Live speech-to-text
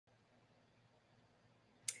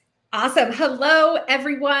Awesome. Hello,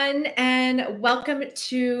 everyone, and welcome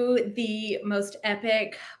to the most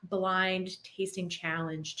epic blind tasting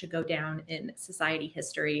challenge to go down in society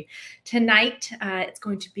history. Tonight, it's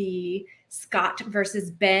going to be Scott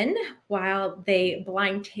versus Ben while they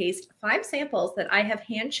blind taste 5 samples that I have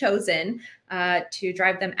hand chosen to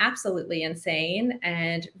drive them absolutely insane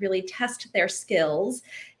and really test their skills.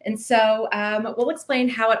 And so we'll explain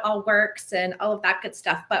how it all works and all of that good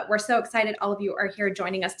stuff. But we're so excited all of you are here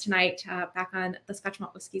joining us tonight back on the Scotch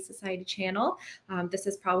Malt Whiskey Society channel. This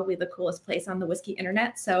is probably the coolest place on the whiskey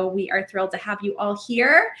internet. So we are thrilled to have you all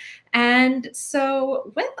here. And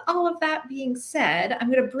so with all of that being said,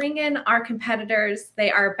 I'm going to bring in our competitors.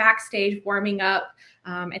 They are backstage warming up.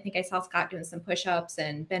 I think I saw Scott doing some push-ups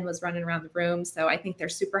and Ben was running around the room. So I think they're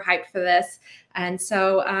super hyped for this. And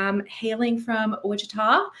so hailing from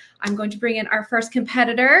Wichita, I'm going to bring in our first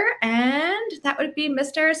competitor, and that would be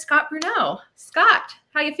Mr. Scott Bruneau. Scott,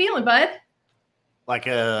 how you feeling, bud? Like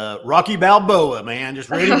a Rocky Balboa, man. Just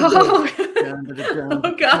ready to go.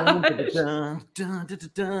 Oh, gosh.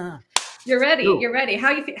 You're ready. Ooh. You're ready.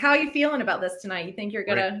 How are you feeling about this tonight? You think you're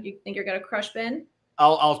gonna crush Ben?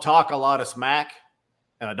 I'll talk a lot of smack.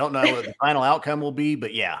 And I don't know what the final outcome will be,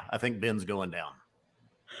 but yeah, I think Ben's going down.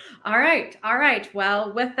 All right. All right.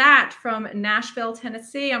 Well, with that, from Nashville,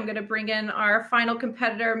 Tennessee, I'm going to bring in our final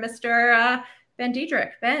competitor, Mr. Ben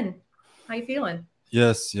Diedrich. Ben, how you feeling?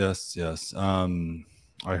 Yes.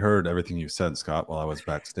 I heard everything you said, Scott, while I was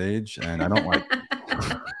backstage, and I don't like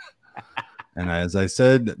And as I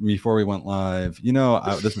said before we went live,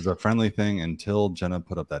 this is a friendly thing until Jenna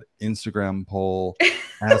put up that Instagram poll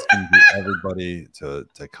asking everybody to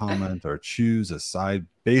comment or choose a side.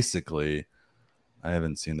 Basically, I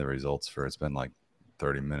haven't seen the results for it's been like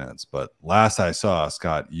 30 minutes, but last I saw,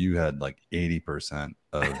 Scott, you had like 80%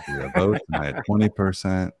 of the votes, and I had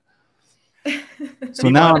 20%. So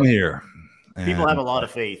now I'm here. People have a lot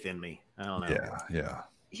of faith in me. I don't know. Yeah.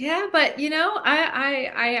 Yeah, but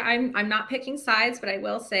I'm not picking sides, but I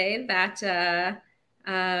will say that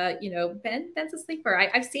Ben's a sleeper.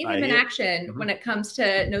 I've seen him in action when it comes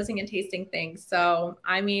to nosing and tasting things. So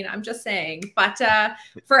I mean, I'm just saying. But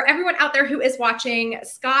for everyone out there who is watching,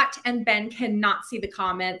 Scott and Ben cannot see the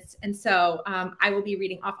comments, and so I will be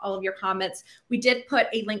reading off all of your comments. We did put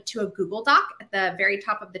a link to a Google Doc at the very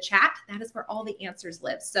top of the chat. That is where all the answers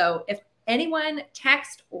live. So if anyone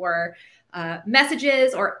text or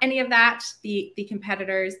messages or any of that, the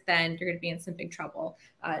competitors, then you're going to be in some big trouble.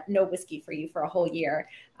 No whiskey for you for a whole year.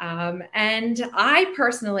 And I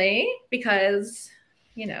personally, because,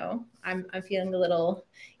 I'm feeling a little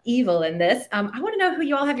evil in this, I want to know who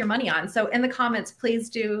you all have your money on. So in the comments, please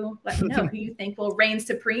do let me know who you think will reign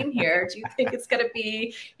supreme here. Do you think it's going to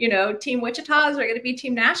be, Team Wichita, or going to be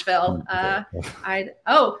Team Nashville?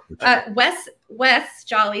 Wes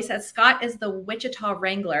Jolly says Scott is the Wichita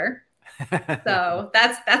Wrangler. So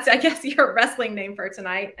that's I guess your wrestling name for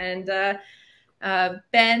tonight. And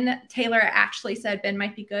Ben Taylor actually said Ben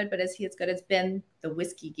might be good, but is he as good as Ben the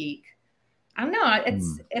Whiskey Geek? I don't know.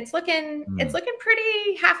 It's looking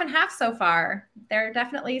pretty half and half so far. There are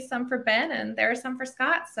definitely some for Ben and there are some for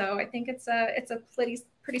Scott. So I think it's a pretty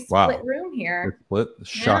split room here. Split,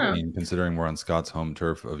 shocking considering we're on Scott's home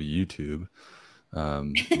turf of YouTube.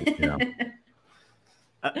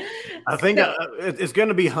 I think it's going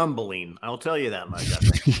to be humbling. I'll tell you that much. I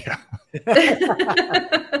think. Yeah.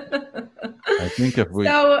 I think if we.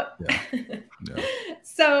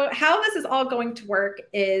 So how this is all going to work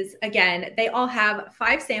is, again, they all have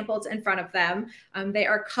 5 samples in front of them. They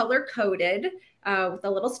are color coded with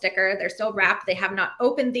a little sticker. They're still wrapped. They have not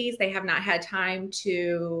opened these. They have not had time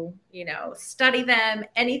to, study them,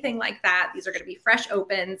 anything like that. These are going to be fresh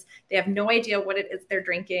opens. They have no idea what it is they're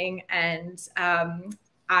drinking. And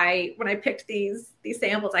when I picked these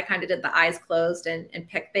samples, I kind of did the eyes closed and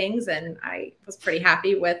picked things, and I was pretty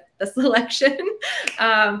happy with the selection.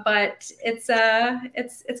 But it's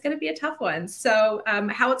going to be a tough one. So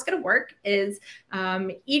how it's going to work is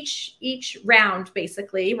each round,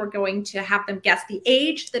 basically, we're going to have them guess the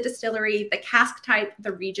age, the distillery, the cask type,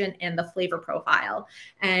 the region, and the flavor profile.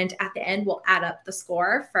 And at the end, we'll add up the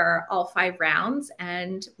score for all 5 rounds,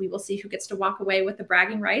 and we will see who gets to walk away with the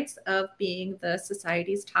bragging rights of being the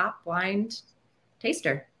society's top blind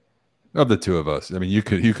taster. Of the 2 of us, I mean, you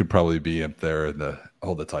could probably be up there and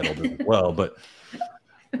hold the title as well, but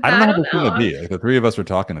I don't know how it's going to be. Like the 3 of us were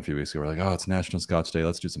talking a few weeks ago. We're like, oh, it's National Scotch Day.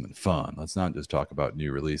 Let's do something fun. Let's not just talk about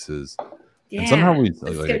new releases. Yeah, and somehow we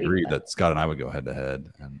agreed that Scott and I would go head to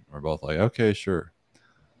head, and we're both like, okay, sure.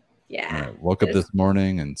 Yeah. Woke up this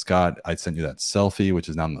morning, and Scott, I sent you that selfie, which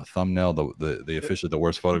is now in the thumbnail, the officially the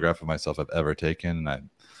worst photograph of myself I've ever taken, and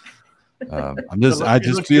I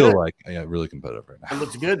just feel like really competitive right now. It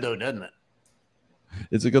looks good though, doesn't it?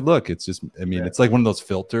 It's a good look. It's just, I mean, it's like one of those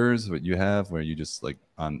filters that you have where you just like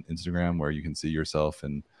on Instagram where you can see yourself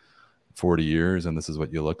in 40 years and this is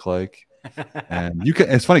what you look like. And you can,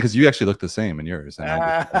 it's funny because you actually look the same in yours. And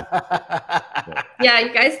yeah,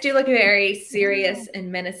 you guys do look very serious and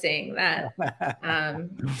menacing. That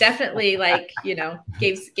definitely, like, you know,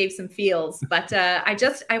 gave some feels. But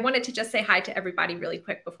I wanted to just say hi to everybody really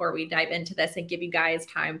quick before we dive into this and give you guys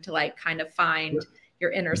time to like kind of find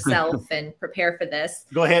your inner self and prepare for this.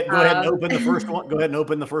 Go ahead and open the first one. Go ahead and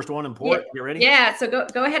open the first one and pour it. You ready? Yeah, so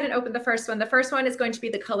go ahead and open the first one. The first one is going to be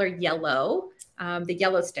the color yellow, the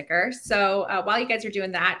yellow sticker. So while you guys are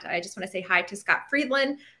doing that, I just want to say hi to Scott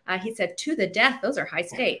Friedland. He said, to the death, those are high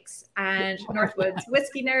stakes. And Northwoods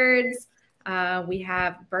Whiskey Nerds. We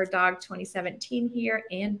have Bird Dog 2017 here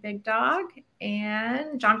and Big Dog.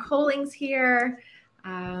 And John Collings here.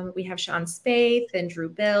 We have Sean Spaeth and Drew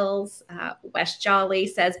Bills. Wes Jolly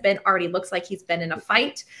says Ben already looks like he's been in a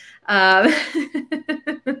fight.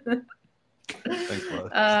 thanks,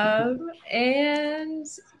 and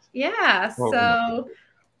yeah, so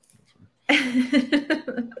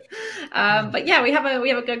but yeah, we have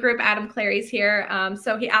a good group. Adam Clary's here.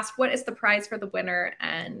 So he asked, what is the prize for the winner?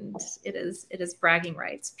 And it is bragging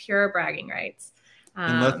rights, pure bragging rights.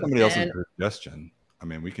 Unless somebody else has a suggestion. I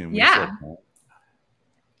mean, we can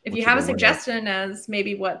if you have a suggestion as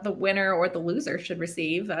maybe what the winner or the loser should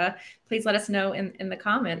receive, please let us know in the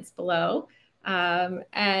comments below.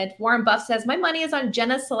 And Warren Buff says, my money is on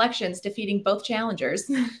Jenna's selections defeating both challengers.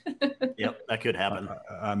 Yep, that could happen.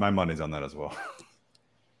 My money's on that as well.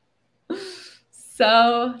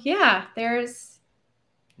 So yeah, there's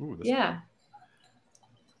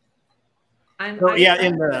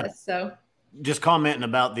so just commenting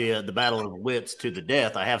about the battle of wits to the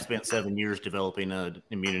death. I have spent 7 years developing an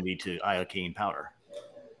immunity to iocane powder.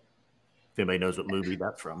 If anybody knows what movie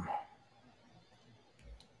that's from.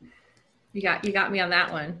 You got me on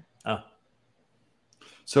that one. Oh.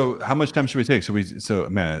 So how much time should we take? So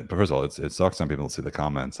man, first of all, it sucks when people see the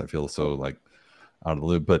comments. I feel so like out of the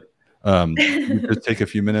loop, but just take a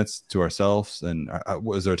few minutes to ourselves. And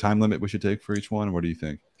is there a time limit we should take for each one? What do you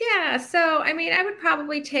think? Yeah. So, I mean, I would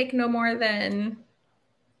probably take no more than,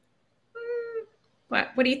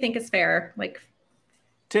 what do you think is fair? Like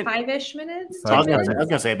 5-ish minutes? I was going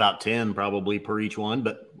to say about 10 probably per each one,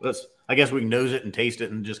 but I guess we can nose it and taste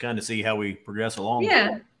it and just kind of see how we progress along.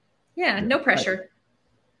 Yeah. Yeah. No pressure.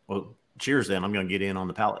 Well, cheers then. I'm going to get in on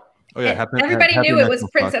the palate. Oh yeah. Everybody knew it was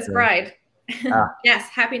Princess Bride. Yes.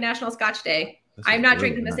 Happy National Scotch Day. I'm not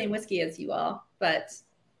drinking the same whiskey as you all, but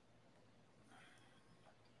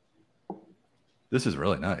this is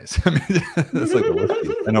really nice. I mean, it's like a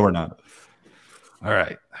whiskey. I know we're not. All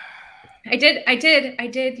right. I did,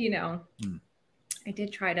 you know, I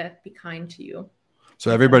did try to be kind to you.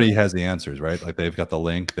 So everybody has the answers, right? Like they've got the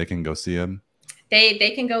link. They can go see them.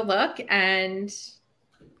 They can go look, and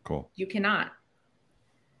cool. You cannot.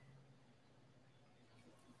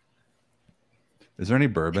 Is there any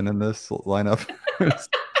bourbon in this lineup? Can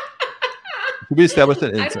we establish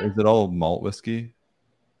that? Is it all malt whiskey?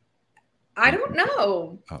 I don't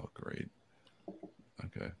know. Oh, great.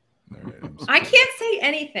 Okay. All right. I can't say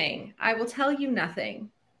anything. I will tell you nothing.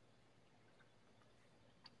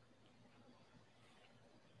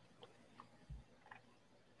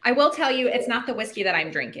 I will tell you it's not the whiskey that I'm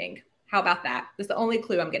drinking. How about that? That's the only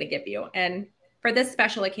clue I'm going to give you. And for this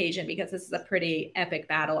special occasion, because this is a pretty epic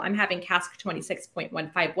battle, I'm having cask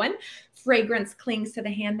 26.151. Fragrance clings to the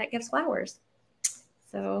hand that gives flowers.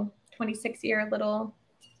 So 26-year little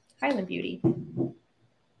Highland Beauty.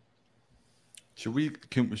 Should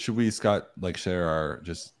we, Scott, like share our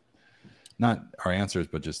just not our answers,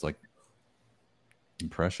 but just like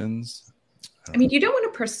impressions? I mean, you don't want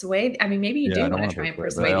to persuade. I mean, maybe you do want to try and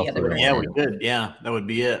persuade the other person. Yeah, we could. Yeah, that would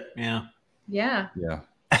be it. Yeah. Yeah. Yeah.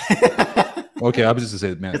 Okay, I was just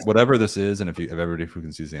gonna say, man, whatever this is, and if everybody who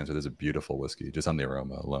can see the answer, there's a beautiful whiskey just on the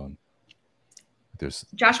aroma alone. There's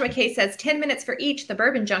Joshua K says 10 minutes for each. The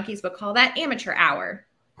bourbon junkies would call that amateur hour.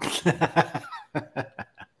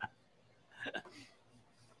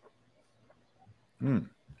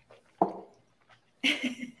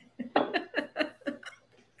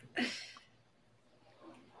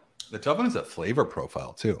 The tough one is that flavor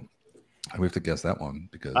profile too. We have to guess that one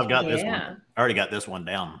because I've got this one. I already got this one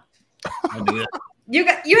down. I knew it. You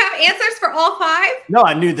have answers for all 5? No,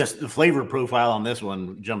 I knew this. The flavor profile on this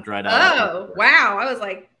one jumped right out. Oh, wow. I was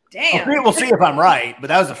like, damn. We'll see if I'm right, but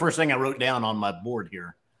that was the first thing I wrote down on my board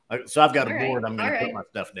here. So I've got a board I'm going to put my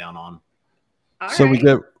stuff down on. So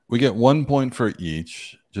we get 1 point for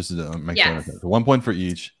each, just to make sure. 1 point for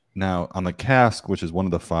each, Now on the cask, which is one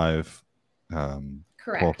of the 5 Correct.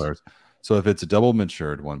 qualifiers. So if it's a double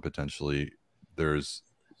matured one, potentially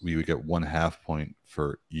we would get 1/2 point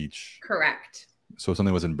for each. Correct. So if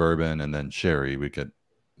something was in bourbon and then sherry, we get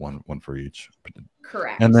one for each.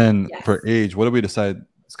 Correct. And then for age, what do we decide,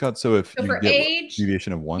 Scott? So if so you for get age,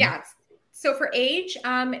 deviation of 1, yeah. So for age,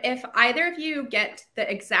 if either of you get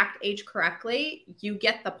the exact age correctly, you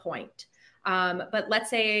get the point. But let's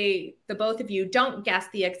say the both of you don't guess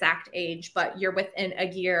the exact age, but you're within a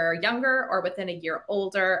year younger or within a year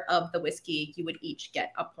older of the whiskey, you would each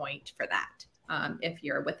get a point for that. If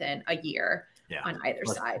you're within a year on either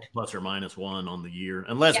side. Plus or minus 1 on the year,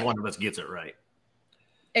 unless one of us gets it right.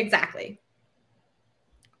 Exactly.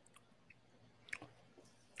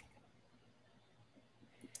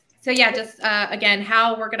 So yeah, just again,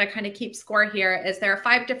 how we're going to kind of keep score here is there are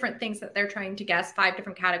 5 different things that they're trying to guess, 5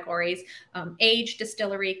 different categories: age,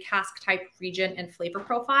 distillery, cask type, region, and flavor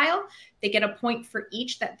profile. They get a point for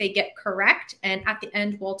each that they get correct. And at the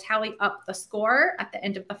end, we'll tally up the score at the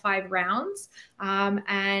end of the 5 rounds.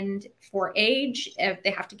 And for age, if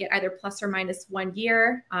they have to get either plus or minus 1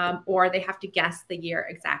 year, or they have to guess the year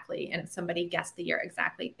exactly. And if somebody guessed the year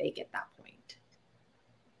exactly, they get that point.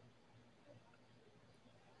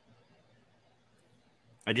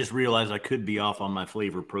 I just realized I could be off on my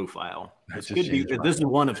flavor profile. This is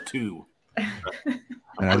one of 2. And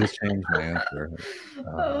I just changed my answer.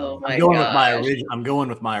 Oh my I'm going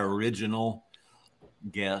with my original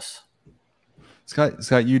guess.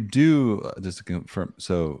 Scott, you do just to confirm.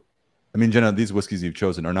 So, I mean, Jenna, these whiskeys you've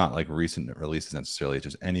chosen are not like recent releases necessarily. It's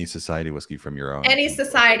just any society whiskey from your own. Any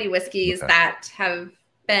society whiskeys that have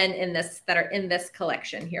been in this, that are in this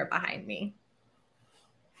collection here behind me.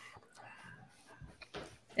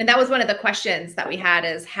 And that was one of the questions that we had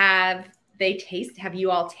is, have you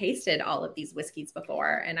all tasted all of these whiskeys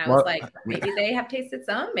before? And I was like, maybe they have tasted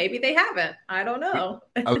some, maybe they haven't. I don't know.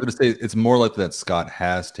 I was going to say it's more likely that Scott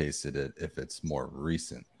has tasted it if it's more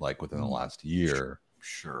recent, like within the last year.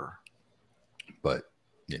 Sure. But,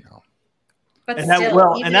 you know. But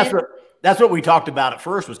that's what we talked about at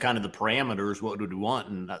first was kind of the parameters. What would we want?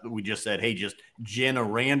 And we just said, hey, just Jenna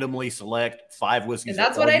randomly select 5 whiskeys. And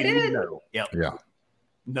that's what I did. Yep. Yeah.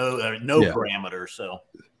 No parameters. So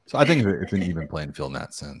I think it's an even playing field in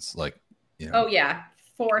that sense. Like, you know. Oh yeah,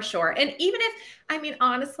 for sure. And even if, I mean,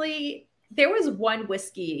 honestly, there was one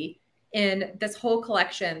whiskey in this whole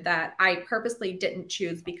collection that I purposely didn't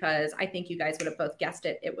choose because I think you guys would have both guessed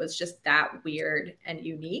it. It was just that weird and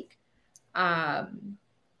unique. And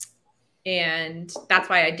that's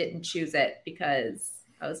why I didn't choose it, because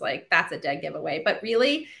I was like, that's a dead giveaway. But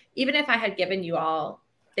really, even if I had given you all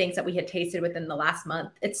things that we had tasted within the last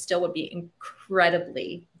month, it still would be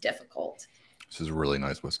incredibly difficult. This is a really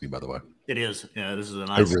nice whiskey, by the way. It is. Yeah, this is a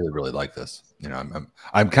nice. I really, really like this. You know,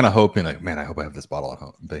 I'm kind of hoping, like, man, I hope I have this bottle at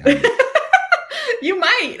home. You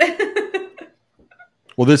might.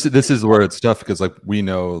 Well, this is where it's tough because, like, we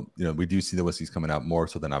know, you know, we do see the whiskeys coming out more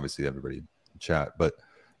so than obviously everybody chat, but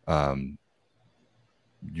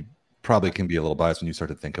you probably can be a little biased when you start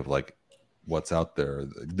to think of like what's out there,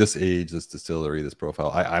 this age, this distillery, this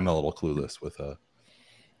profile. I'm a little clueless with I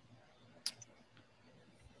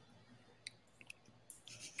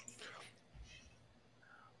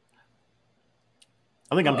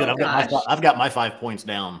think I'm good. I've got my 5 points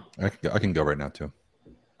down. I can go right now too.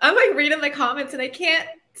 I'm like reading the comments and I can't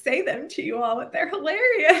say them to you all, but they're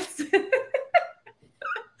hilarious.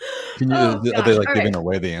 Can you, are they like giving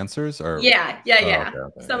away the answers? Or yeah.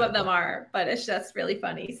 Okay. Some of them are, but it's just really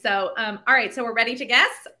funny. So, all right. So we're ready to guess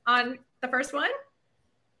on the first one.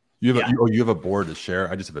 You have a board to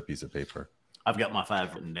share. I just have a piece of paper. I've got my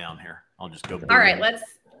 5 written down here. I'll just go. All right.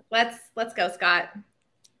 Let's go, Scott.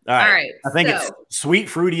 All right. I think it's sweet,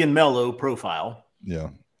 fruity, and mellow profile. Yeah.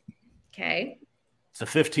 Okay. It's a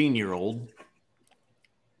 15-year-old.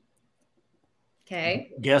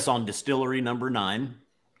 Okay. Guess on distillery number 9.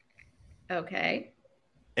 Okay.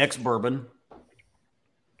 Ex-bourbon.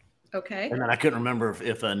 Okay. And then I couldn't remember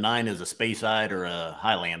if a 9 is a Speyside or a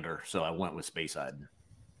Highlander, so I went with Speyside.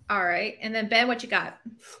 All right. And then Ben, what you got?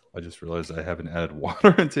 I just realized I haven't added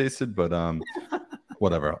water and tasted, but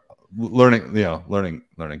whatever. Learning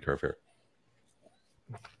curve here.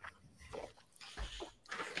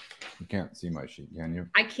 You can't see my sheet, can you?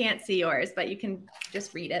 I can't see yours, but you can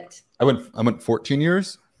just read it. I went 14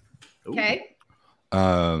 years. Okay.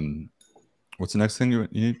 What's the next thing you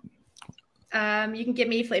need? You can give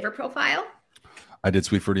me flavor profile. I did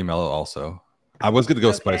sweet, fruity, mellow also. I was going to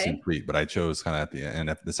go spicy and sweet, but I chose kind of at the end.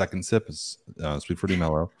 At the second sip is sweet, fruity,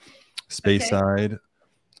 mellow. Speyside.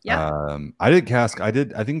 Yeah. I did cask. I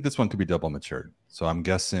think this one could be double matured. So I'm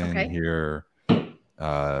guessing here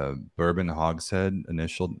bourbon hogshead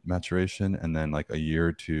initial maturation, and then like a year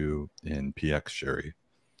or two in PX sherry.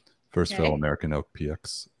 First fill American oak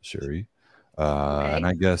PX sherry. And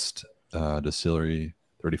I guessed distillery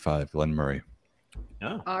 35 Glen Murray.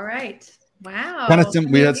 Oh. All right. Wow. Kind of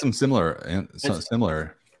we had some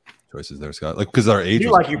similar choices there, Scott. Like because our age.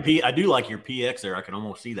 I do like your PX there. I can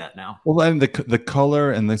almost see that now. Well, and the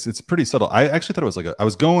color and this, it's pretty subtle. I actually thought it was like I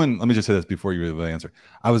was going. Let me just say this before you really answer.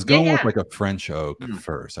 I was going with like a French oak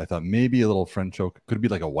first. I thought maybe a little French oak could be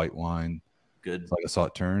like a white wine. Good. It's like a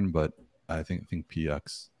Sauternes, but I think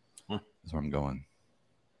PX is where I'm going.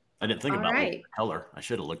 I didn't think about the color. I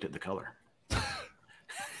should have looked at the color.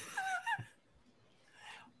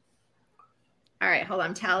 All right, hold on.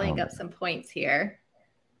 I'm tallying up some points here.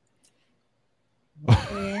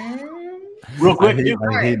 Real quick,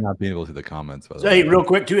 I hate not being able to see the comments. By the way. Hey, real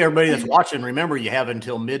quick, too, everybody that's watching, remember you have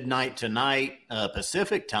until midnight tonight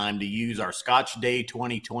Pacific time to use our Scotch Day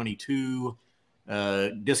 2022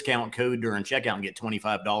 discount code during checkout and get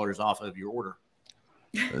 $25 off of your order.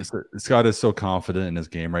 Scott is so confident in his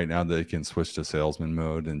game right now that he can switch to salesman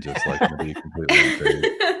mode and just like be completely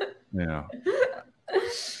unfazed. Yeah.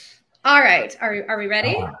 All right. Are we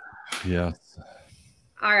ready? Yes.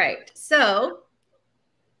 All right. So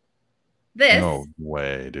this. No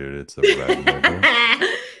way, dude. It's the red label.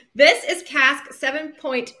 This is cask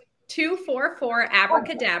 7.244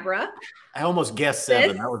 Abracadabra. I almost guessed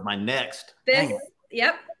 7. That was my next.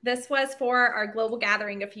 Yep. This was for our global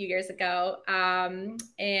gathering a few years ago. And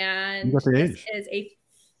this is a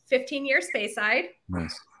 15-year Speyside.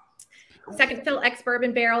 Nice. Second fill X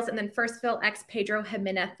bourbon barrels, and then first fill X Pedro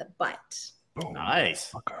Jimenez butt.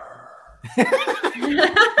 Nice.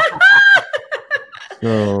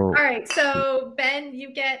 All right. So Ben,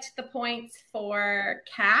 you get the points for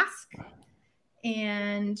cask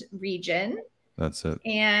and region. That's it.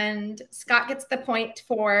 And Scott gets the point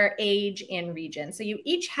for age and region. So you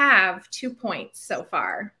each have 2 points so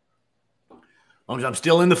far. As long as I'm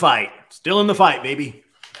still in the fight. Still in the fight, baby.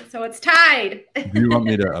 So it's tied. Do you want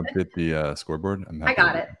me to update the scoreboard? I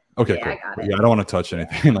got it. Okay, cool. I got it. Yeah, I don't want to touch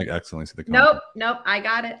anything like accidentally see the comments. Nope. I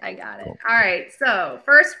got it. Cool. All right. So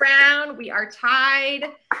first round, we are tied.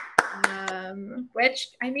 Which,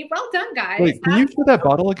 I mean, well done, guys. Wait, can you show that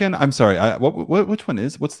bottle again? I'm sorry. Which one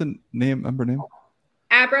is? What's the number name?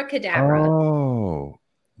 Abracadabra. Oh,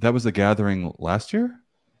 that was the gathering last year?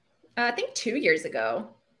 I think 2 years ago.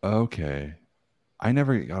 Okay. I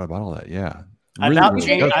never got a bottle of that. Yeah. I about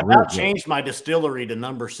changed my distillery to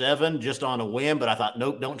number 7 just on a whim, but I thought,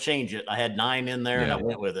 nope, don't change it. I had 9 in there and I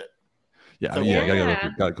went with it. Yeah, so,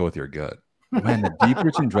 gotta go with your gut. Man, the deep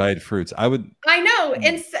rich and dried fruits. I know,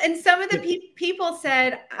 and some of the people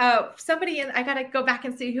said, somebody, and I gotta go back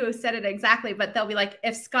and see who said it exactly, but they'll be like,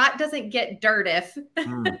 if Scott doesn't get Dirtiff.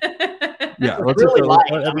 Yeah, let's really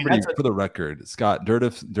everybody for the record. Scott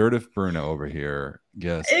Dirtiff Bruno over here.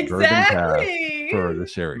 Yes, exactly for the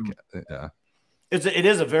sherry. Yeah. It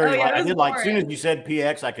is a very light. I did like as soon as you said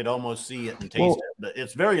PX, I could almost see it and taste it. But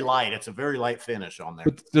it's very light. It's a very light finish on there.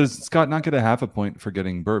 But does Scott not get a half a point for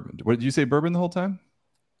getting bourbon? What did you say, bourbon the whole time?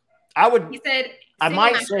 I would. He said I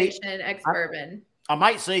might say ex bourbon. I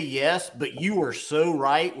might say yes, but you were so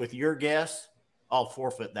right with your guess. I'll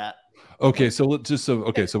forfeit that. Okay, so we're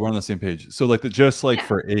on the same page. So like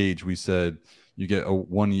for age, we said you get a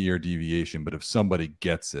 1 year deviation, but if somebody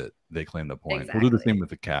gets it, they claim the point. Exactly. We'll do the same with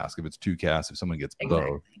the cask. If it's 2 casks, if someone gets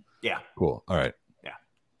both. Yeah. Cool. All right. Yeah.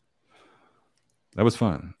 That was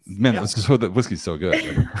fun. Man, the whiskey's so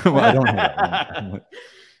good. Well, I don't have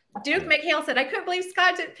Duke McHale said, I couldn't believe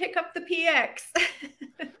Scott didn't pick up the PX.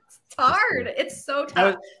 It's hard. It's so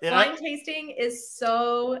tough. Wine tasting is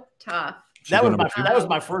so tough. That was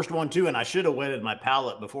my first one too, and I should have wetted my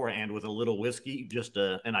palate beforehand with a little whiskey,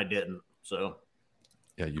 and I didn't. So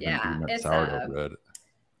yeah, you've been eating that sourdough bread.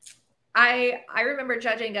 I remember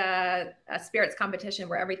judging a spirits competition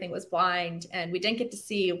where everything was blind, and we didn't get to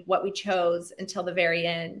see what we chose until the very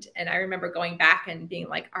end. And I remember going back and being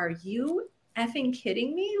like, "Are you effing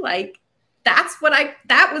kidding me? Like, that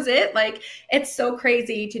was it. Like, it's so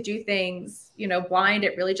crazy to do things, blind.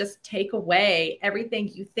 It really just take away everything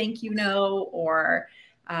you think you know, or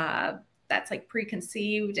that's like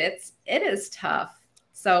preconceived. It is tough.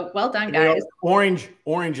 So well done, guys. Orange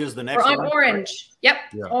is the next one. We're on orange. Yep.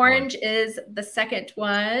 Yeah, orange is the second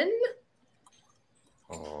one.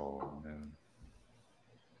 Oh man.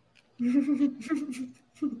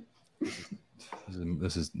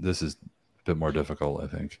 This is a bit more difficult, I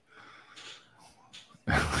think.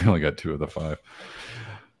 We only got 2 of the 5.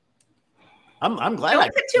 I'm glad.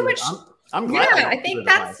 Don't put too much. I'm glad. Yeah, I think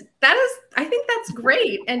that's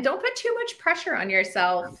great. And don't put too much pressure on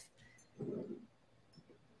yourself.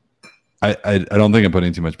 I don't think I'm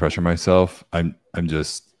putting too much pressure on myself. I'm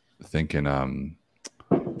just thinking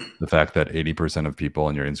the fact that 80% of people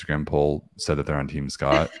in your Instagram poll said that they're on Team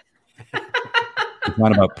Scott. It's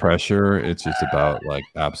not about pressure. It's just about like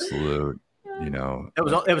absolute, you know. It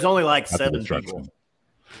was only like 7 destruction. people.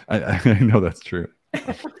 I know that's true.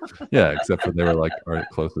 Yeah, except for they were like our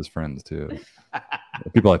closest friends too.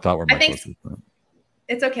 People I thought were my closest friends.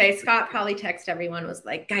 It's okay. Scott probably texted everyone, was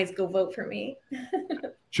like, guys, go vote for me.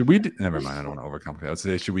 Should we? Never mind. I don't want to overcomplicate. I'd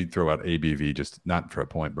say, should we throw out ABV, just not for a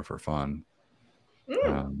point, but for fun?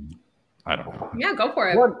 I don't know. Yeah, go for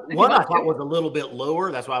it. One I thought was a little bit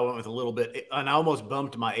lower. That's why I went with a little bit. And I almost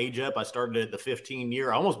bumped my age up. I started at the 15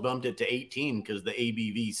 year. I almost bumped it to 18 because the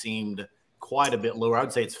ABV seemed quite a bit lower. I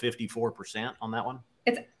would say it's 54% on that one.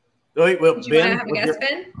 It's. Wait, well, Ben, you have a guess,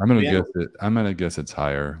 Ben? I'm gonna guess it. I'm gonna guess it's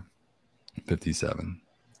higher. 57.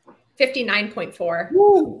 59.4.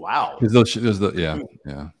 Wow. There's the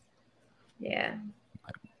Yeah.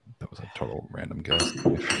 That was a total random guess.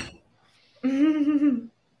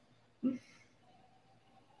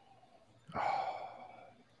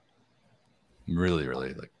 Really,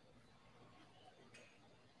 really like.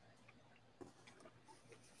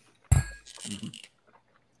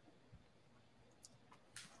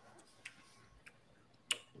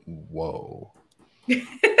 Whoa.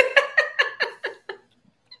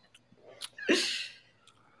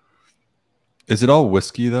 Is it all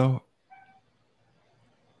whiskey though?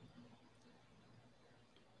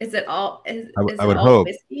 Is it all? I would hope.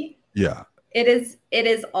 Whiskey? Yeah. It is. It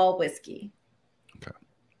is all whiskey. Okay.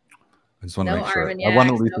 I just want to No make sure. Armagnacs, I want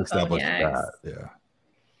to at least no establish cognacs. that. Yeah.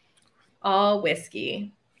 All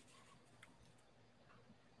whiskey.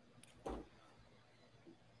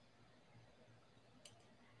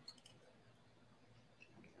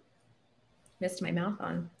 Missed my mouth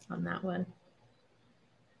on that one.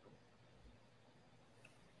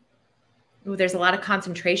 Ooh, there's a lot of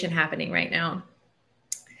concentration happening right now.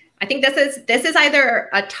 I think this is either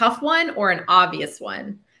a tough one or an obvious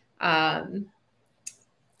one.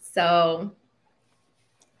 So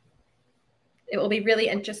it will be really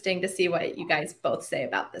interesting to see what you guys both say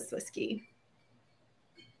about this whiskey.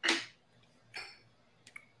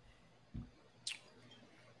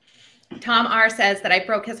 Tom R says that I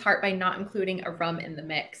broke his heart by not including a rum in the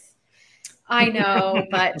mix. I know,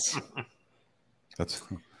 but that's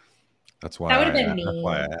why that would have been mean. That's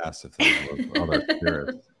why I asked if there was other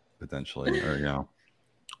spirits potentially, or you know.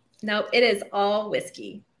 Nope, it is all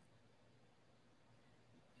whiskey.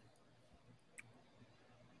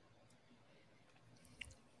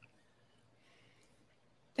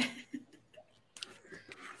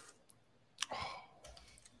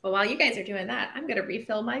 Well, while you guys are doing that, I'm going to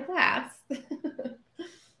refill my glass.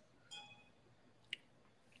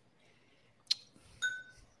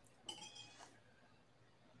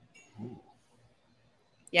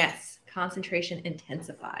 Yes, concentration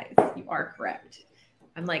intensifies. You are correct.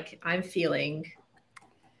 I'm feeling.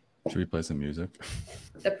 Should we play some music?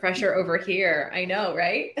 The pressure over here. I know,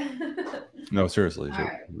 right? No, seriously.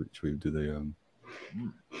 Right. Should we do the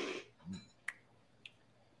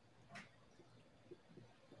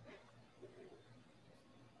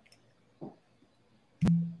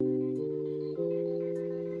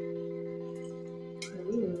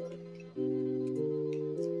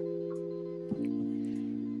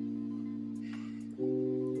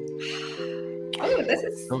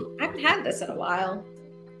Oh, I haven't had this in a while.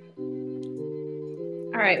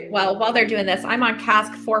 All right. Well, while they're doing this, I'm on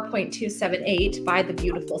cask 4.278 by the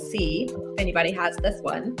Beautiful Sea. If anybody has this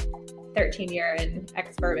one, 13-year and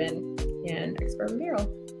ex-bourbon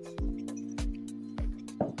barrel.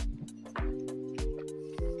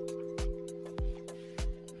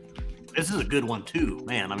 This is a good one too,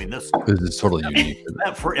 man. I mean, this is totally unique.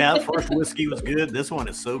 That first whiskey was good. This one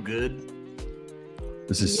is so good.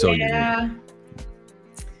 This is so unique.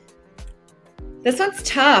 This one's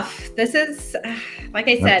tough. This is, like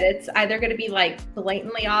I said, it's either going to be like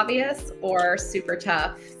blatantly obvious or super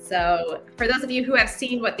tough. So for those of you who have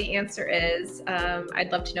seen what the answer is, I'd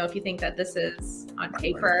love to know if you think that this is on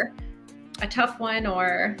paper a tough one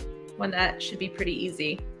or one that should be pretty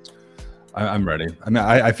easy. I'm ready. I mean,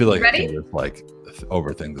 I feel like I ready? can just like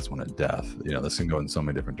overthink this one to death. You know, this can go in so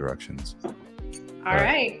many different directions. All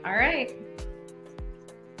right.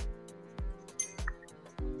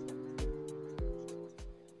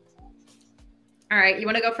 All right, you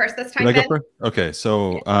want to go first this time, Ben? Okay,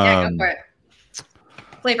 so yeah, go for it.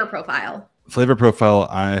 Flavor profile.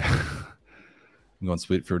 I'm going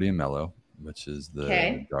sweet, fruity, and mellow, which is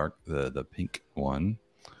the dark, the pink one.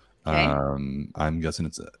 Okay. I'm guessing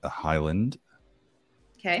it's a Highland.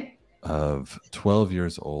 Okay. Of 12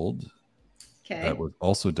 years old. Okay. that was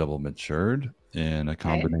also double matured in a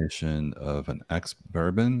combination of an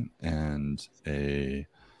ex-bourbon and a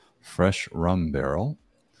fresh rum barrel,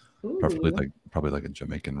 Ooh. probably like a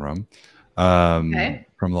Jamaican rum, Okay.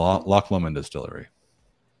 from the Loch Lomond Distillery.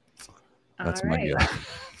 That's All my right.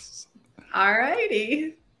 guess. All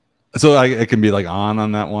righty. So it can be like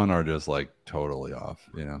on that one or just like totally off,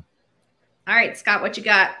 you know. All right, Scott, what you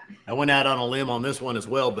got? I went out on a limb on this one as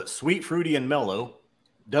well, but sweet, fruity, and mellow,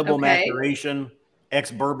 double Okay. maturation,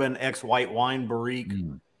 ex-bourbon, ex-white wine barrique,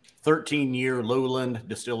 13-year Lowland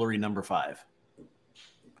Distillery number 5.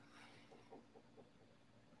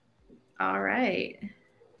 All right.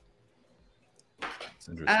 It's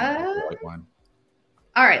interesting. White wine.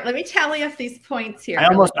 All right, let me tally up these points here. I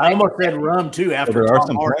almost said rum too after there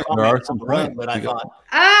are some rum, but I thought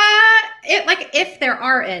if there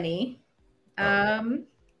are any. when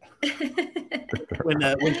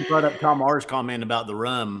she brought up Tom R's comment about the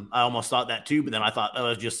rum, I almost thought that too, but then I thought, oh,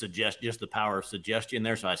 it's just the power of suggestion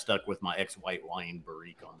there, so I stuck with my ex-white wine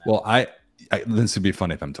barrique on that. Well, this would be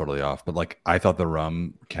funny if I'm totally off, but like I thought the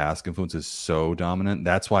rum cask influence is so dominant.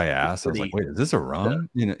 That's why I asked. I was like, wait, is this a rum?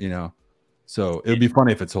 You know. So it would be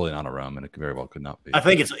funny if it's totally not a rum, and it very well could not be. I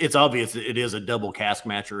think it's obvious it is a double cask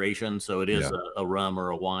maturation, so it is a rum or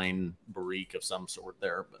a wine barrique of some sort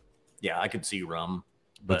there. But yeah, I could see rum.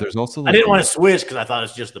 But there's also I didn't want to switch because I thought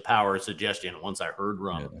it's just the power of suggestion. Once I heard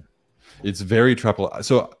rum, it's very tropical.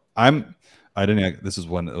 So this is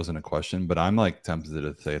one that wasn't a question, but I'm like tempted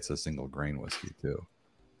to say it's a single grain whiskey too.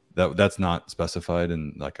 That's not specified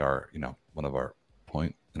in like our one of our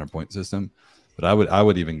point system. But I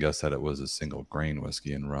would even guess that it was a single grain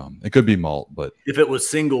whiskey and rum. It could be malt, but if it was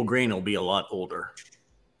single grain, it'll be a lot older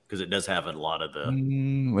because it does have a lot of the.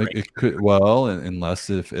 It could unless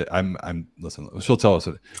if I'm listen, she'll tell us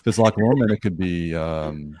if it's Loch Lomond, it could be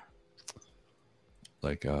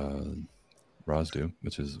like Rosdu,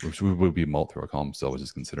 which would be malt through a column still, which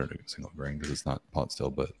is considered a single grain because it's not pot still.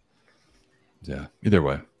 But yeah, either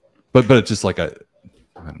way, but it's just like I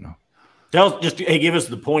don't know. Give us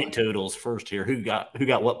the point totals first here. Who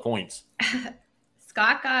got what points?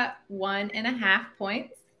 Scott got 1.5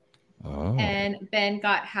 points, and Ben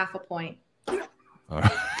got 0.5 point. All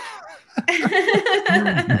right.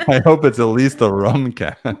 I hope it's at least a rum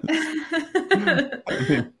cast. So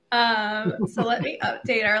let me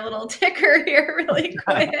update our little ticker here really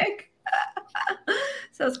quick.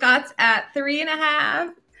 So Scott's at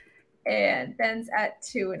 3.5, and Ben's at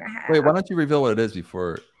 2.5. Wait, why don't you reveal what it is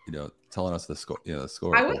before telling us the score? The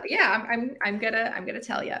score. I will. Yeah, I'm gonna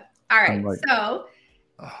tell you. All right. So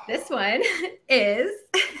this one is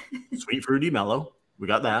sweet, fruity, mellow. We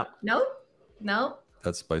got that. Nope.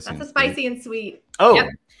 That's spicy. That's a spicy and sweet. Oh. Yep.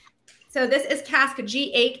 So this is cask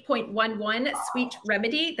G8.11 Sweet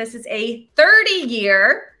Remedy. This is a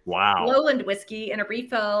 30-year Lowland whiskey in a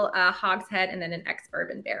refill hogshead and then an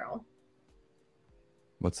ex-bourbon barrel.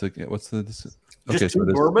 What's this? Okay, so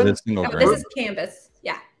bourbon. This is canvas.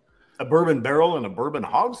 Yeah. A bourbon barrel and a bourbon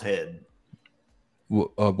hogshead.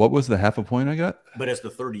 What was the 0.5 point I got? But it's the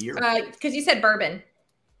 30-year. Because you said bourbon.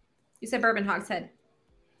 You said bourbon hogshead.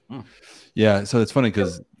 Yeah, so it's funny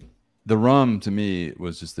because the rum to me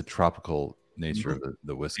was just the tropical nature of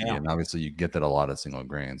the whiskey, and obviously you get that a lot of single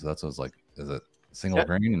grains. So that's what I was like, is it single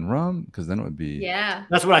grain and rum? Because then it would be. Yeah.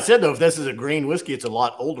 That's what I said though. If this is a grain whiskey, it's a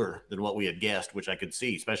lot older than what we had guessed, which I could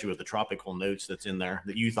see, especially with the tropical notes that's in there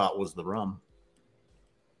that you thought was the rum.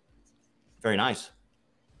 Very nice.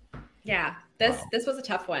 Yeah, this was a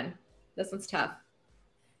tough one. This one's tough.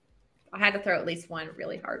 I had to throw at least one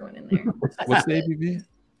really hard one in there. What's the ABV?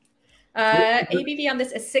 ABV on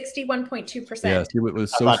this is 61.2%. Yeah, see, it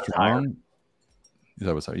was so strong.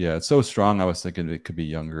 It's so strong. I was thinking it could be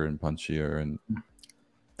younger and punchier, and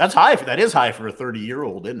that's high. That is high for a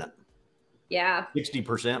 30-year-old, isn't it? Yeah,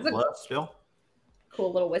 60% plus still.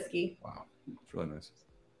 Cool little whiskey. Wow, it's really nice.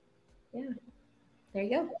 Yeah, there you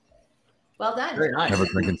go. Well done. Very nice. Never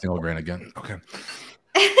drinking single grain again. Okay.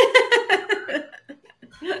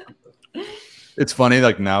 It's funny,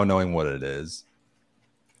 like now knowing what it is,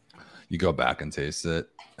 you go back and taste it,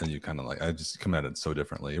 and you kind of like, I just come at it so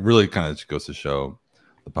differently. It really kind of goes to show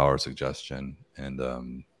the power of suggestion.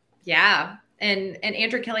 And yeah. And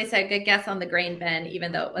Andrew Kelly said, good guess on the grain, Ben,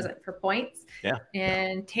 even though it wasn't for points. Yeah.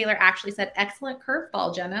 And Taylor actually said, excellent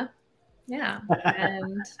curveball, Jenna. Yeah.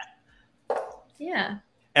 And yeah.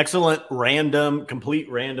 Excellent complete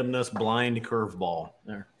randomness, blind curveball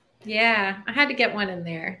there. Yeah. I had to get one in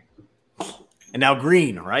there. And now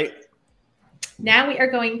green, right? Now we are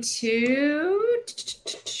going to,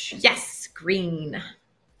 yes, green.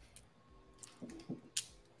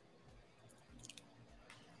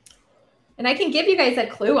 And I can give you guys a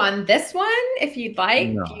clue on this one if you'd like.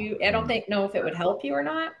 No. I don't know if it would help you or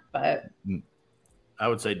not, but I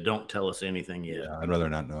would say don't tell us anything yet. Yeah, I'd rather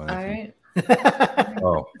not know anything. all right.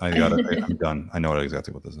 Oh, I got it. I'm done. I know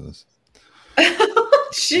exactly what this is.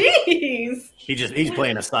 Jeez. He's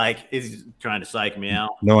playing a psych. He's trying to psych me out.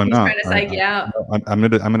 No, I'm not. Trying to psych you out. I'm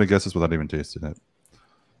gonna guess this without even tasting it.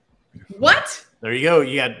 What? There you go.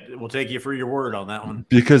 We'll take you for your word on that one.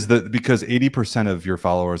 Because 80% of your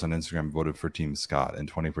followers on Instagram voted for Team Scott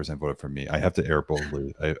and 20% voted for me. I have to air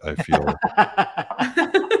boldly. I feel.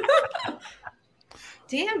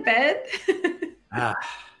 Damn, Ben.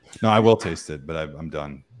 No, I will taste it, but I'm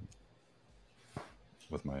done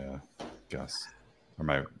with my guess or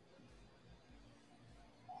my.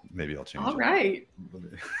 Maybe I'll change. All right.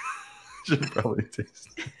 Should probably taste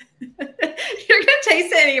it. You're gonna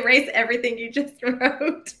taste it and erase everything you just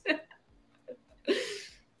wrote.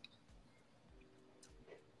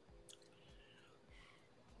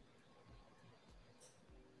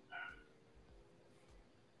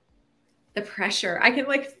 The pressure. I can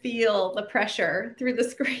like feel the pressure through the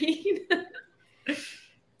screen.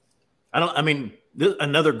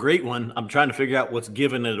 Another great one. I'm trying to figure out what's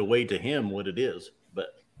giving it away to him, what it is, but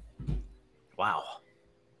wow.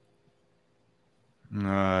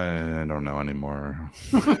 I don't know anymore.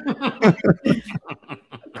 Damn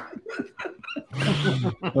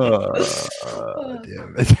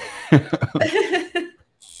it.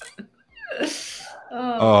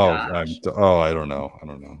 I don't know.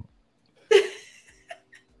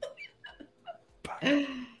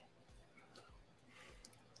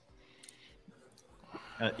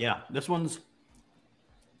 Yeah, this one's.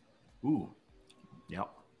 Ooh, yep.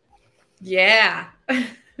 Yeah.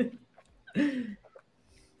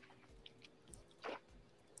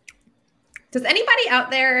 Does anybody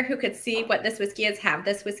out there who could see what this whiskey is have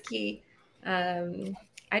this whiskey?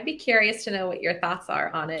 I'd be curious to know what your thoughts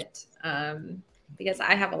are on it, because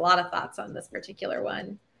I have a lot of thoughts on this particular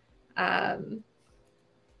one. So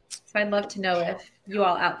I'd love to know if you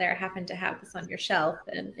all out there happen to have this on your shelf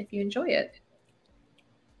and if you enjoy it.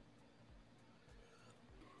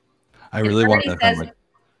 I really want to have like.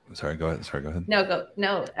 Sorry, go ahead.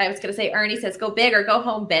 No. I was going to say, Ernie says, go big or go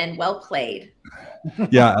home, Ben. Well played.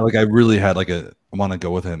 Yeah, like I really had like I want to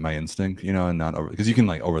go with it, my instinct, and not over, because you can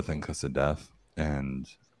like overthink this to death. And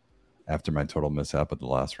after my total mishap at the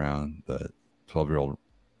last round, the 12-year-old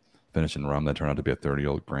finishing rum that turned out to be a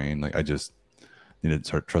 30-year-old grain, like I just needed to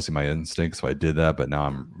start trusting my instinct, so I did that. But now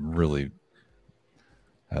I'm really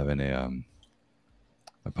having a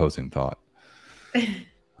opposing thought.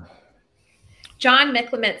 John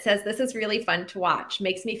Miclement says, this is really fun to watch.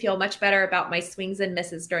 Makes me feel much better about my swings and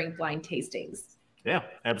misses during blind tastings. Yeah,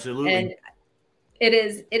 absolutely. And it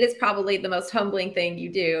is probably the most humbling thing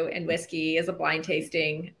you do in whiskey is a blind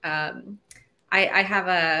tasting. I have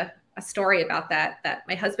a story about that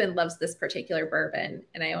my husband loves this particular bourbon,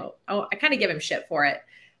 and I kind of give him shit for it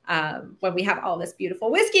when we have all this beautiful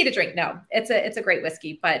whiskey to drink. No, it's a great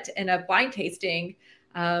whiskey, but in a blind tasting,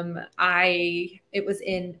 it was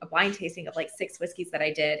in a blind tasting of like 6 whiskeys that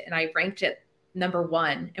I did, and I ranked it number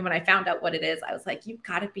 1. And when I found out what it is, I was like, you've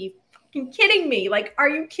got to be fucking kidding me. Like, are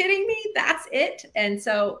you kidding me? That's it. And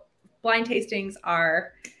so blind tastings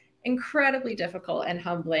are incredibly difficult and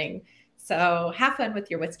humbling. So have fun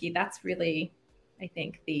with your whiskey. That's really, I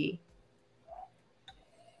think, the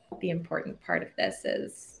important part of this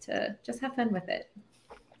is to just have fun with it.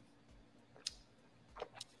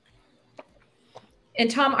 And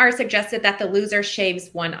Tom R suggested that the loser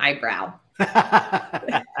shaves one eyebrow.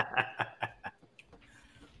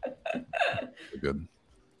 Good.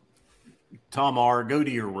 Tom R, go to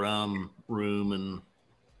your rum room and.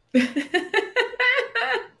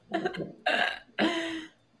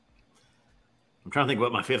 I'm trying to think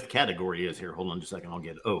what my 5th category is here. Hold on just a second. I'll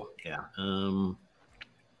get it. Oh, yeah.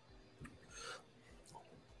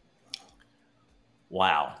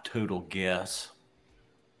 Wow. Total guess.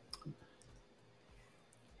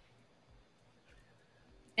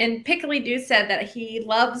 And Pickly Doo said that he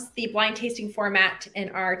loves the blind tasting format in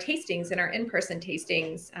our tastings, in our in-person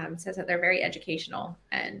tastings. Says that they're very educational.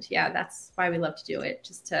 And yeah, that's why we love to do it.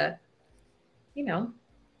 Just to,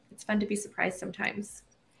 it's fun to be surprised sometimes.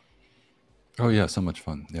 Oh yeah, so much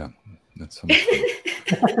fun. Yeah, that's so much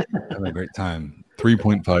fun. Having a great time.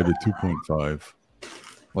 3.5 to 2.5.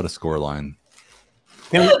 What a score line.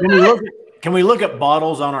 Can we look at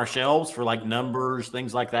bottles on our shelves for like numbers,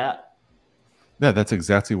 things like that? Yeah, that's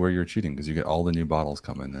exactly where you're cheating, because you get all the new bottles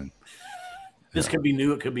coming in. This could be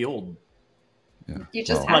new. It could be old. Yeah. You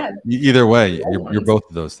just had. Either way, you're both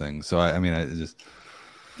of those things. So I just.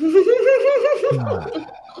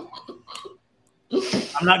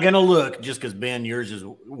 I'm not going to look just because, Ben, yours is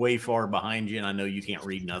way far behind you, and I know you can't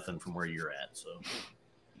read nothing from where you're at. So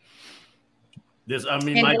this, I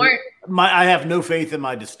mean, I have no faith in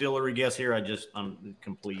my distillery guess here. I'm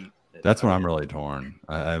complete. That's when I'm really torn.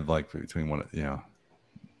 I have like between one,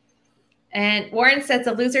 And Warren says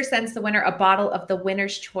the loser sends the winner a bottle of the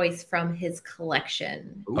winner's choice from his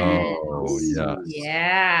collection. Oh, yes.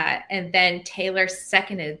 Yeah. And then Taylor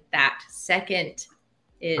seconded that.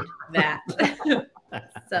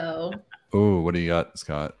 So. Oh, what do you got,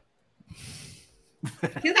 Scott?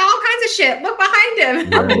 He's got all kinds of shit. Look behind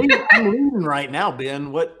him. I'm reading right now,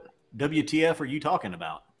 Ben. What WTF are you talking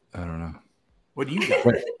about? I don't know. What do you got?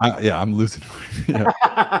 Wait, I'm losing.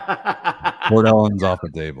 Port Ellen's off the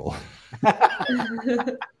table.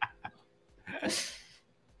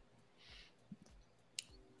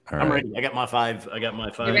 I'm ready. I got my 5. You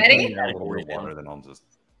ready? A little bit water, then I'll just.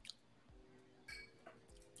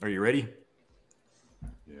 Are you ready?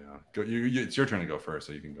 Yeah. Go. It's your turn to go first,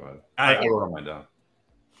 so you can go ahead. I wrote mine down.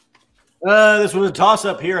 This was a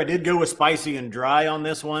toss-up here. I did go with spicy and dry on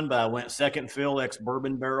this one, but I went second fill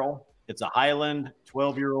ex-bourbon barrel. It's a Highland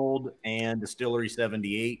 12-year-old and Distillery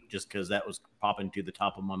 78, just because that was popping to the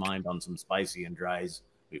top of my mind on some spicy and dries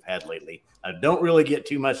we've had lately. I don't really get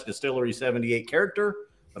too much Distillery 78 character,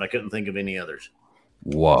 but I couldn't think of any others.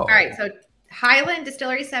 Whoa. All right, so Highland,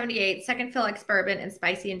 Distillery 78, second fill ex-bourbon, and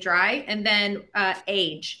spicy and dry, and then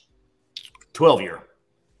age. 12-year.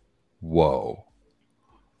 Whoa.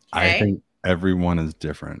 Okay. I think everyone is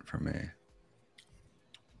different for me.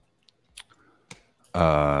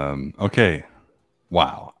 Okay.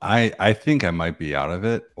 Wow. I think I might be out of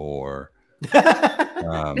it, or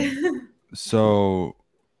so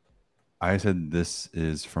I said this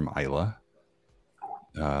is from Isla.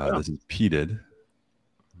 This is peated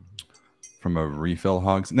from a refill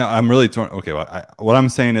hogs. Now I'm really torn. Okay, well, what I'm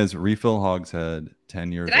saying is refill hogshead,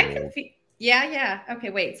 10 years old. Yeah. Okay,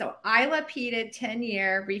 wait. So Isla peated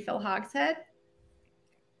 10-year refill hogshead.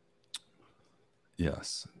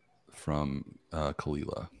 Yes, from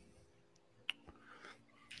Kalila.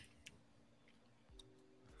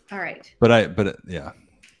 All right. But yeah.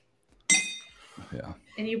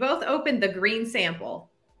 And you both opened the green sample.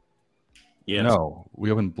 Yes. No, we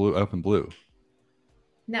opened blue. Open blue.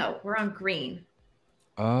 No, we're on green.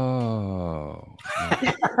 Oh.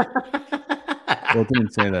 Well, it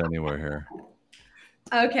didn't say that anywhere here.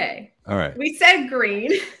 Okay. All right. We said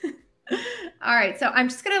green. All right. So I'm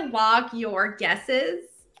just going to log your guesses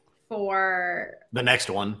for the next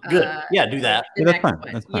one. Good. Yeah, do that. Yeah, that's fine.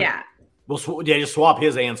 That's fine. Yeah. We'll just swap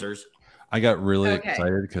his answers. I got really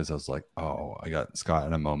excited because I was like, "Oh, I got Scott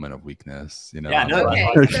in a moment of weakness." You know. Yeah. No.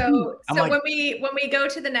 Okay. So like, when we go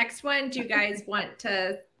to the next one, do you guys want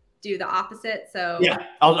to do the opposite? So yeah,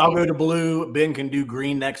 I'll go to blue. Ben can do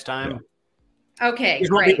green next time. Yeah. Okay.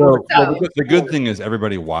 Great. So the good thing is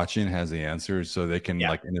everybody watching has the answers, so they can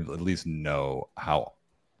like at least know how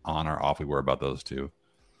on or off we were about those two.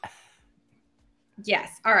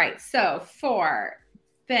 Yes. All right. So for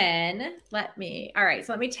Ben, let me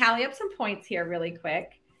tally up some points here really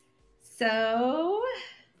quick. So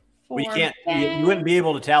we can't. You wouldn't be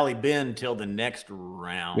able to tally Ben till the next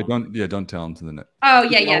round. Don't tell him to the next. Oh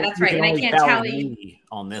yeah, that's right. And I can't tally me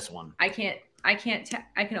on this one. I can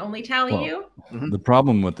only tally you. The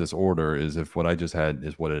problem with this order is if what I just had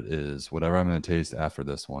is what it is, whatever I'm going to taste after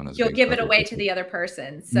this one is. You'll give it away to the other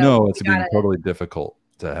person. So no, it's being totally difficult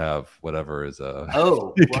to have whatever is a.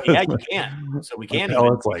 Oh, well, yeah, you can. So we can't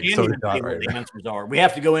even. The answers are. We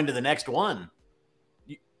have to go into the next one.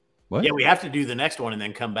 What? Yeah, we have to do the next one and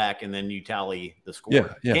then come back and then you tally the score.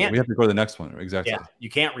 Yeah. We have to go to the next one. Exactly. Yeah,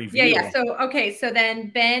 you can't review. Yeah. So okay. So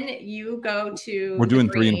then Ben, you go to. We're doing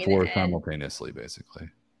 3 and 4 simultaneously, basically.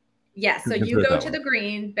 Yeah. So you go to the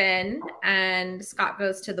green, Ben, and Scott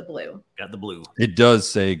goes to the blue. Got the blue. It does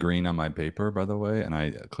say green on my paper, by the way, and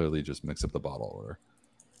I clearly just mixed up the bottle order.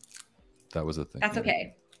 That was a thing. That's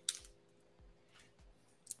okay.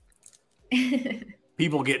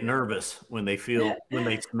 People get nervous when they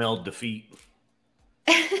smell defeat.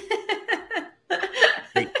 These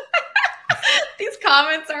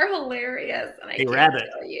comments are hilarious. And hey, Rabbit,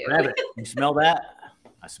 you smell that?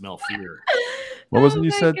 I smell fear. What was it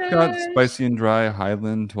you said, Scott? Spicy and dry,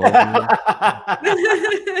 Highland, 12 years.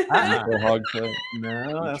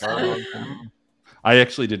 No, that's not. I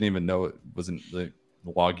actually didn't even know it wasn't the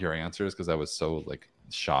log your answers because I was so like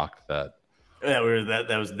shocked that. That was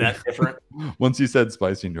that different. Once you said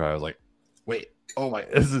spicy and dry, I was like, "Wait, oh my,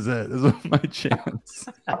 this is it. This is my chance."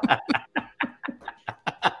 Oh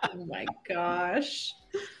my gosh!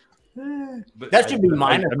 But that should be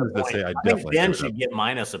minus a point. I think Ben should get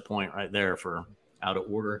minus a point right there for out of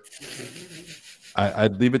order.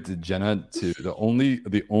 I'd leave it to Jenna to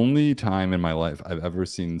the only time in my life I've ever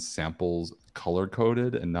seen samples color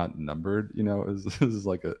coded and not numbered. You know, this is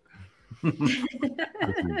like a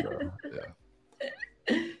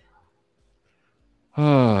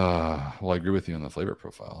yeah. Well, I agree with you on the flavor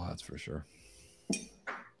profile. That's for sure.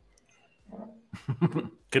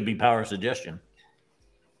 Could be power suggestion.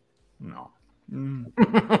 No.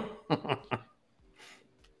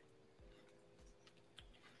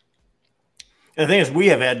 The thing is, we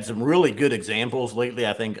have had some really good examples lately,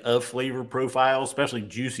 I think, of flavor profiles, especially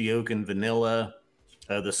juicy oak and vanilla,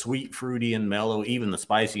 the sweet, fruity, and mellow, even the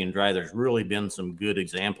spicy and dry. There's really been some good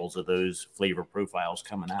examples of those flavor profiles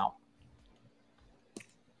coming out.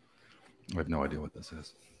 I have no idea what this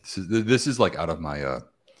is. This is like out of my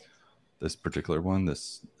this particular one.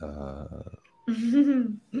 This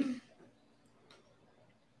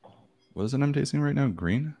what is it I'm tasting right now?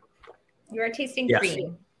 Green? You are tasting Yes.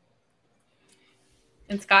 green.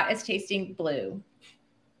 And Scott is tasting blue.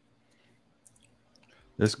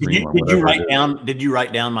 This green one. Did you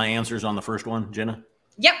write down my answers on the first one, Jenna?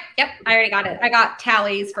 Yep. I already got it. I got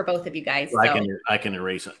tallies for both of you guys. So. I can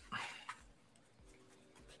erase it.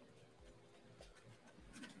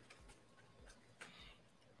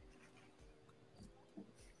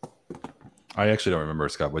 I actually don't remember,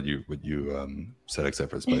 Scott, what you said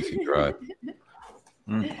except for spicy and dry.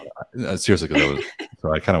 Seriously, because I was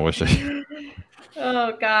so I kind of wish I.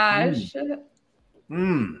 Oh gosh.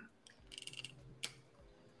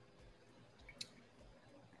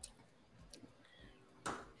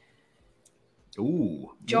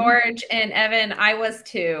 Ooh. George and Evan, I was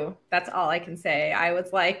too. That's all I can say. I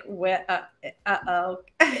was like, uh-oh.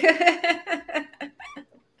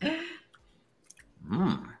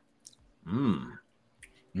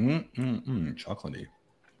 Chocolatey.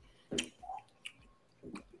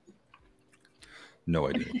 No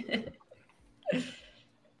idea.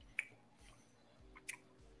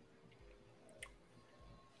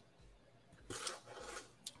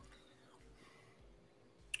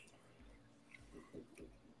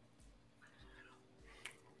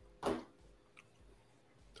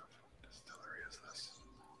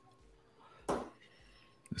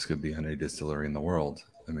 This could be any distillery in the world.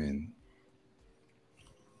 I mean,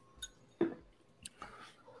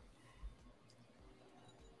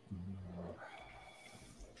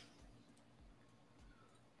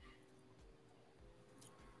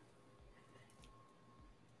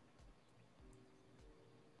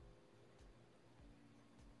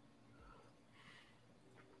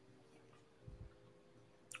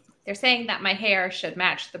 They're saying that my hair should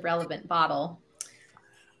match the relevant bottle.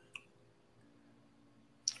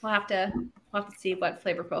 We'll have to see what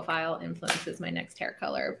flavor profile influences my next hair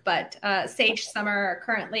color. But Sage Summer,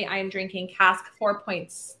 currently I'm drinking cask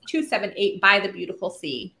 4.278 by the Beautiful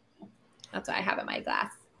Sea. That's what I have in my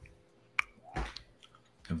glass. I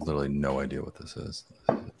have literally no idea what this is.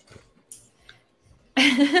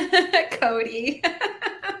 Cody.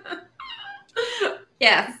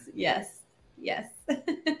 Yes.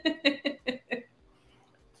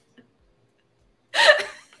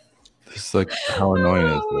 This like how annoying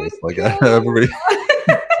is this? Like everybody.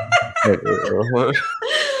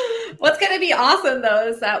 What's going to be awesome though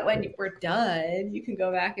is that when we're done, you can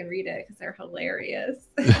go back and read it because they're hilarious.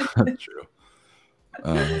 True.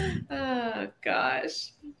 Oh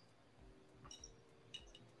gosh.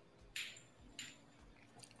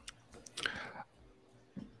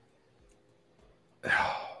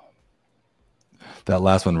 That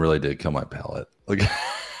last one really did kill my palate. Like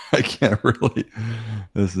I can't really.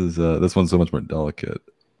 This one's so much more delicate.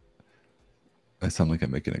 I sound like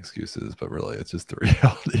I'm making excuses, but really, it's just the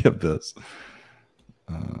reality of this.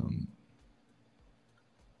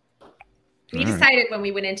 We decided when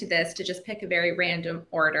we went into this to just pick a very random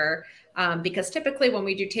order because typically when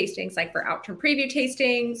we do tastings, like for Outturn preview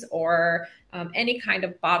tastings or any kind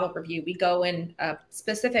of bottle review, we go in a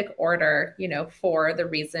specific order, for the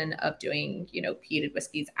reason of doing, peated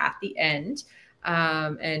whiskeys at the end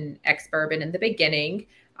and ex-bourbon in the beginning.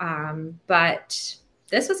 But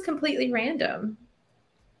this was completely random.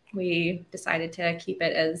 We decided to keep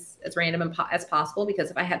it as random as possible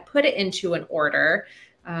because if I had put it into an order,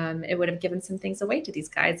 it would have given some things away to these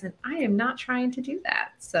guys, and I am not trying to do that.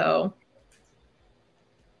 So,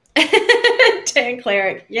 Tan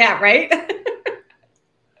Cleric, yeah, right.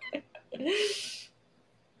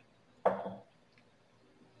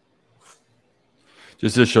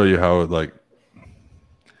 Just to show you how like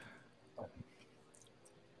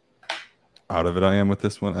out of it I am with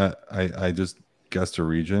this one. I just guessed a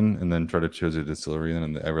region and then try to choose a distillery,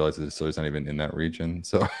 and I realized the distillery's not even in that region.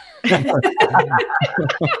 So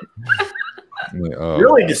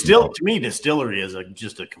Really, to me, distillery is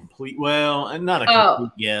just a complete, well, and not a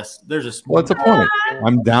complete guess. There's a small. Well, it's a point.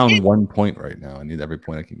 I'm down 1 point right now. I need every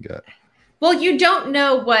point I can get. Well, you don't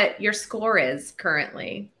know what your score is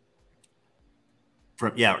currently.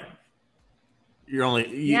 You're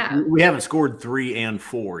only we haven't scored 3 and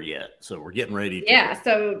 4 yet, so we're getting ready.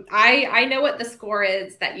 So I know what the score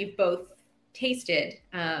is that you've both tasted.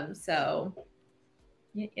 So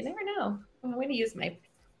you never know. Oh, I'm going to use my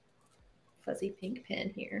fuzzy pink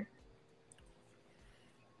pen here.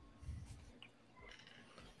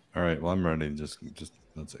 All right. Well, I'm ready. Just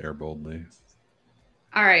let's air boldly.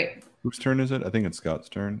 All right. Whose turn is it? I think it's Scott's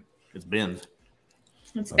turn. It's Ben's.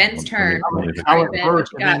 It's Ben's turn. I went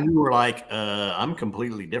first, and then you were like, I'm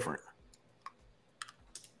completely different.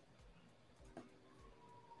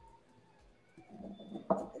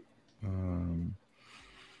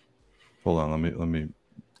 Hold on. Let me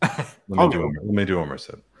do one more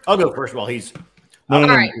sip. I'll go first while he's. All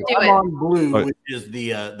right, do it. On blue, which is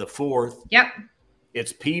the fourth. Yep.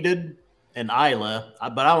 It's peated and Isla,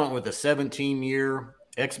 but I went with a 17-year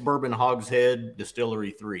ex-bourbon Hogshead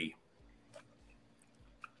Distillery 3.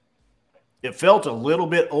 It felt a little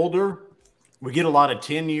bit older. We get a lot of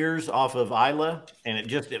 10 years off of Isla, and it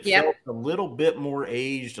felt a little bit more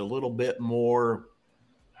aged, a little bit more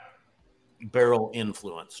barrel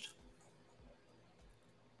influenced.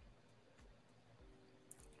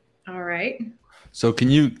 All right. So can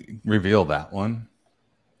you reveal that one?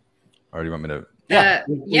 Or do you want me to?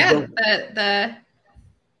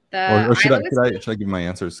 Or should I give my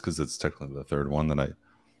answers, because it's technically the third one that I.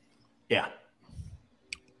 Yeah.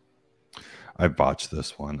 I botched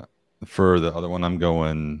this one. For the other one, I'm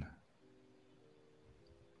going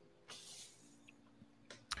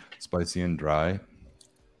spicy and dry.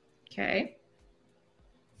 Okay.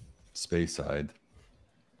 Speyside.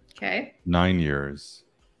 Okay. 9 years.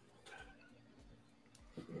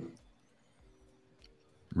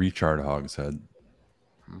 Recharred Hogshead.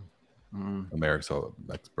 America,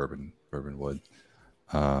 ex-bourbon wood.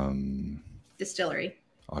 Distillery.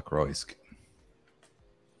 Akroysk.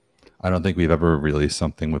 I don't think we've ever released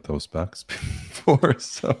something with those specs before,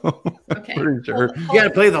 so okay. Pretty sure. You got to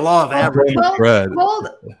play the law of average.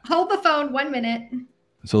 Hold the phone 1 minute.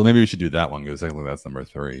 So maybe we should do that one, because technically that's number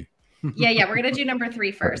 3. Yeah, we're gonna do number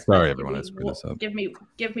 3 first. Sorry, everyone, I screwed this up. Give me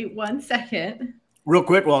 1 second. Real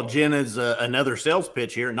quick, while Jenna's another sales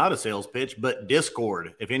pitch here, not a sales pitch, but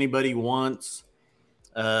Discord. If anybody wants,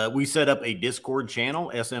 we set up a Discord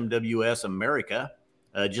channel, SMWS America,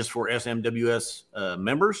 just for SMWS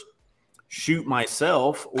members. Shoot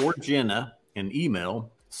myself or Jenna an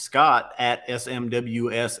email,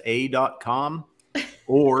 scott@smwsa.com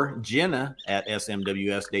or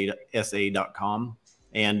jenna@smwsa.com.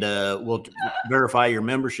 And we'll verify your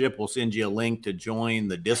membership. We'll send you a link to join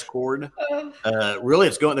the Discord. Really,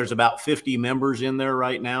 it's going. There's about 50 members in there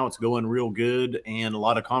right now. It's going real good, and a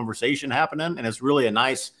lot of conversation happening. And it's really a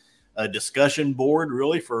nice discussion board,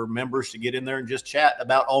 really, for members to get in there and just chat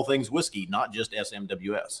about all things whiskey, not just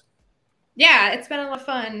SMWS. Yeah, it's been a lot of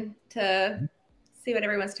fun to see what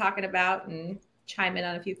everyone's talking about and chime in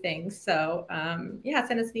on a few things. So,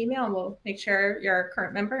 send us an email, and we'll make sure you're a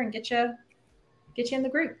current member and get you in the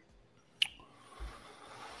group.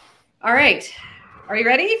 All right. Are you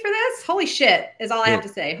ready for this? Holy shit is all I have to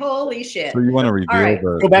say. Holy shit. So you want to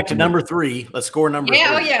reveal Go back to number 3. Let's score number 3.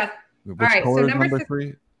 Oh, yeah. Which all right. So number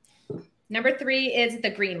 3? Number 3 is the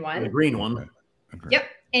green one. The green one. Okay. Yep.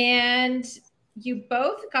 And you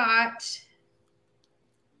both got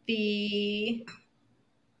the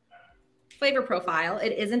flavor profile.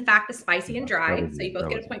 It is, in fact, a spicy and dry. So you both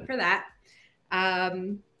get a point for that.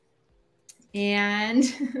 And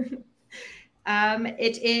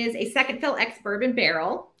it is a second fill ex-bourbon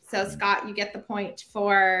barrel. So, Scott, you get the point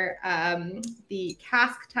for the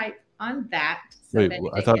cask type on that. So wait,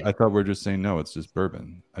 I thought we were just saying no, it's just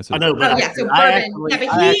bourbon. I said, so bourbon. But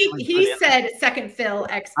he said second fill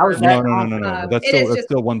ex-bourbon. No. That's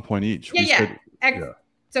still 1 point each.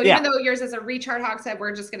 So even though yours is a recharred hogshead,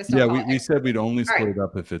 we're just going to still call it. We said we'd only split it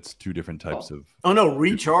up if it's 2 different types of. Oh, no,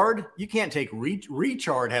 recharred? You can't take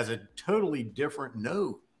recharred has a totally different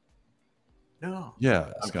note. No.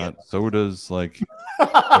 Yeah, Scott. So does everything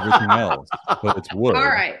else, but it's wood. All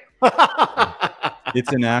right.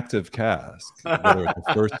 It's an active cask, whether it's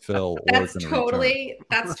a first fill or that's totally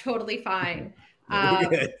fine.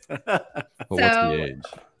 But what's the age?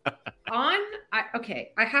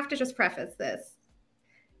 I have to just preface this.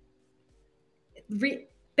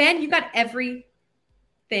 Ben, you got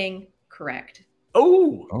everything correct.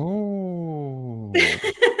 Oh.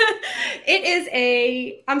 It is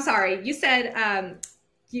I'm sorry. You said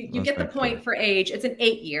You get the point for age. It's an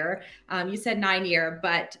 8-year. You said 9-year,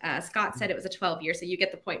 but Scott said it was a 12-year, so you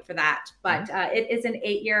get the point for that. But it is an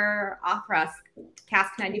 8-year off-rust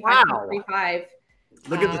cask 95.35. Wow.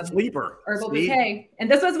 Look at the sleeper. Herbal Bouquet. And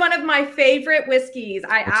this was one of my favorite whiskeys.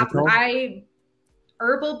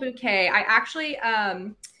 Herbal Bouquet. I actually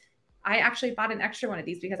bought an extra one of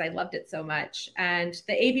these because I loved it so much. And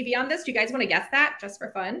the ABV on this, do you guys want to guess that just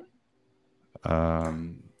for fun?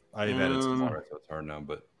 I've added some more, so it's hard now,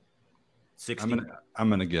 but 60. I'm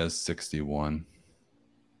gonna guess 61%.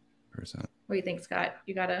 What do you think, Scott?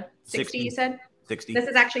 You got a 60, you said? 60. This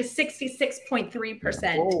is actually 66.3%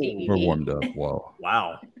 ABV. We're warmed up. Whoa.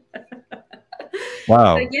 Wow.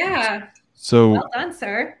 Wow. So, yeah. So well done,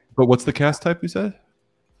 sir. But what's the cask type you said?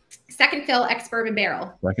 Second fill ex-bourbon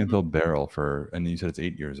barrel. Second fill barrel and you said it's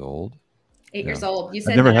 8 years old. 8 years old. You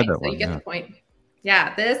said I've never 9, had that so one. You get the point.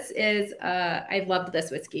 Yeah, this is I loved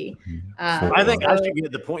this whiskey. I think I should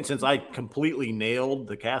get the point since I completely nailed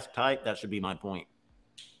the cask type. That should be my point.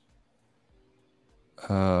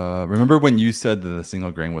 Remember when you said that the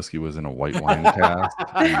single grain whiskey was in a white wine cask?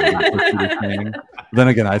 Then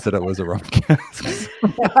again, I said it was a rum cask.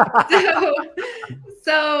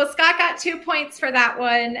 So Scott got 2 points for that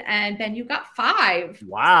one, and Ben, you got 5.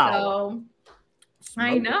 Wow. So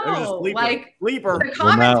I know, sleeper. The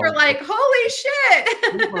comments were like, "Holy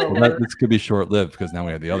shit!" Well, this could be short-lived because now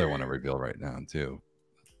we have the other one to reveal right now too.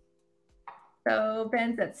 So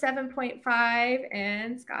Ben's at 7.5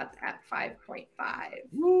 and Scott's at 5.5.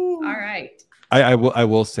 All right. I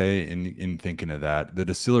will say in thinking of that, the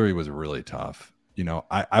distillery was really tough. You know,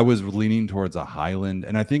 I was leaning towards a Highland,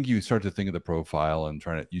 and I think you start to think of the profile and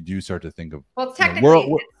you do start to think of. Well,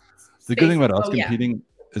 technically, the good thing about us competing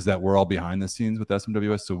is that we're all behind the scenes with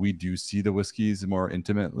SMWS, so we do see the whiskeys more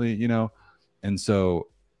intimately, you know, and so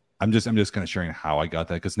I'm just kind of sharing how I got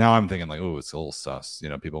that because now I'm thinking like, oh, it's a little sus, you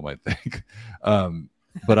know, people might think,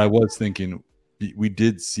 but I was thinking we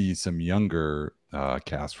did see some younger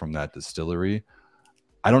casks from that distillery.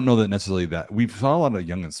 I don't know that necessarily that we saw a lot of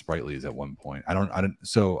young and sprightlies at one point. I don't.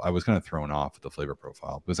 So I was kind of thrown off with the flavor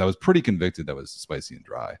profile because I was pretty convicted that was spicy and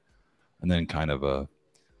dry, and then kind of a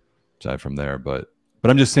dive from there. But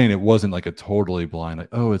I'm just saying it wasn't like a totally blind, like,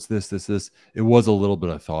 oh, it's this. It was a little bit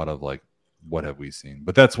of thought of like, what have we seen?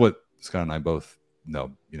 But that's what Scott and I both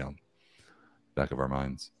know, you know, back of our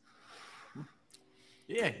minds.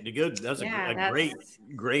 Yeah, good. That's a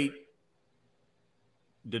great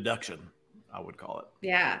deduction, I would call it.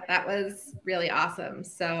 Yeah, that was really awesome.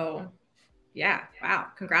 So yeah, wow,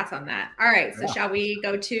 congrats on that. All right, so shall we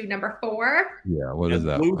go to number 4? Yeah, what is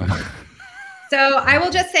that? So I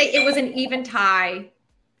will just say it was an even tie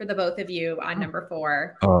for the both of you on number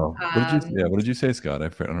 4. Oh, what did you say, Scott? I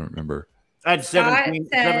don't remember. I had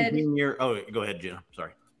 17 year. Oh, go ahead, Jenna.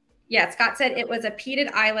 Sorry. Yeah, Scott said it was a peated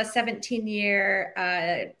Isla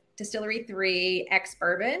 17-year Distillery 3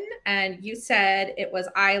 ex-bourbon. And you said it was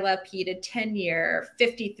Isla peated 10-year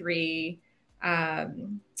 53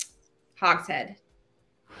 hogshead.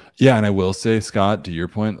 Yeah, and I will say, Scott, to your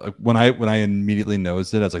point, like when I immediately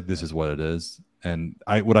noticed it, I was like, "This is what it is." And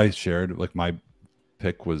what I shared, like my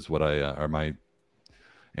pick was what or my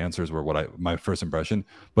answers were my first impression.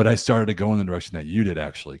 But I started to go in the direction that you did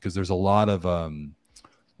actually, because there's a lot of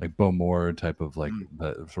like Beaumont type of like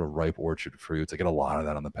sort of ripe orchard fruits. I get a lot of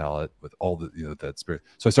that on the palate with all the that spirit.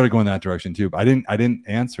 So I started going that direction too. But I didn't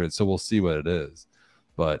answer it, so we'll see what it is.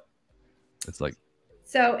 But it's like.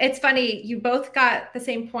 So it's funny, you both got the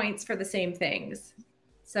same points for the same things.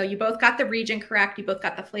 So you both got the region correct. You both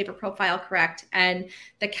got the flavor profile correct. And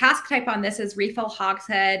the cask type on this is refill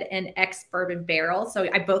hogshead and ex-bourbon barrel. So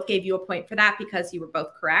I both gave you a point for that because you were both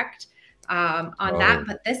correct on that.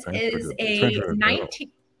 But this is a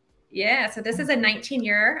 19. Yeah, so this is a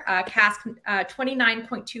 19-year cask,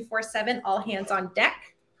 29.247, all hands on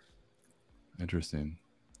deck. Interesting.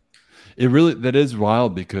 That is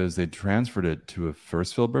wild because they transferred it to a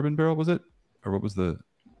first fill bourbon barrel, was it? Or what was the?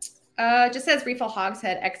 It just says refill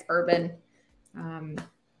hogshead ex-bourbon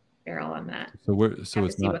barrel on that. So it's see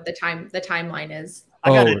not what the timeline is. I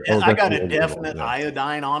got a definite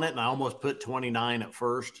iodine on it, and I almost put 29 at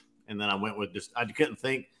first, and then I went with just I couldn't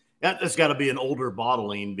think. That's got to be an older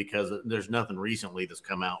bottling because there's nothing recently that's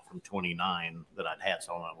come out from 29 that I'd had.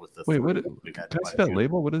 So I went with the. Wait, what? Can I see that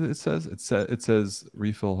label? What does it says? It says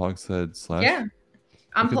refill hogshead / Yeah,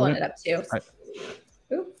 I'm pulling it up too.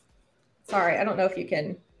 Oops. Sorry, I don't know if you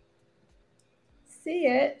can see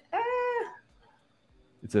it.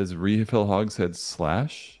 It says refill hogshead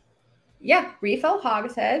 / Yeah, refill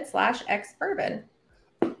hogshead / ex-bourbon.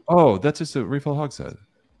 Oh, that's just a refill hogshead.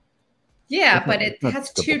 Yeah, but it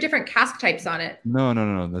has two different cask types on it. No.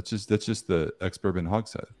 That's just the ex-bourbon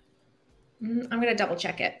hogshead. I'm gonna double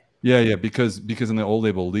check it. Yeah, because in the old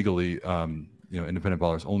label legally, independent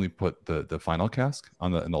bottlers only put the final cask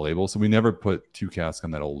in the label, so we never put 2 casks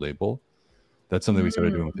on that old label. That's something we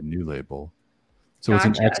started doing with the new label. So it's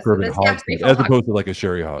an ex-bourbon hogshead as opposed to like a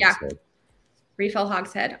sherry hogshead. Yeah. Refill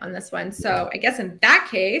hogshead on this one. So I guess in that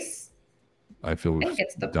case, I think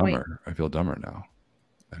dumber. I feel dumber now.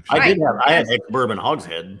 Actually. I had ex-bourbon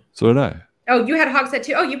hogshead. So did I. Oh, you had hogshead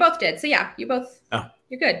too. Oh, you both did. So yeah, you both. Oh,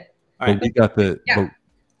 you're good. All right.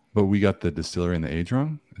 But we got the distillery and the age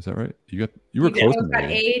wrong. Is that right? You were close. You got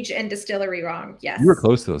age and distillery wrong. Yes. You were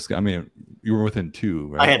close to those. I mean, you were within 2,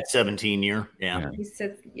 right? I had 17 year. Yeah. He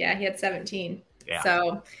said, he had 17. Yeah.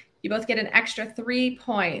 So you both get an extra 3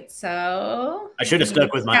 points. So I should have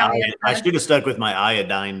stuck with my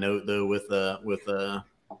iodine note though with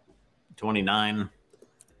 29.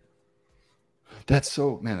 That's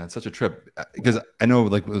such a trip, because I know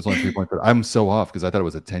like it was only 3 points, but I'm so off because I thought it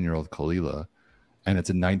was a 10-year-old Kalila and it's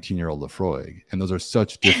a 19-year-old Lafroig, and those are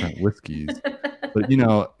such different whiskeys. But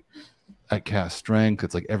at cask strength,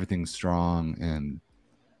 it's like everything's strong, and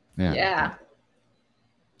yeah.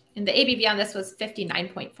 And the ABV on this was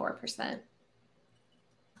 59.4%.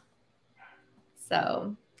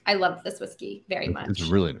 So I love this whiskey very much. It's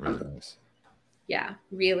really, really nice. Yeah,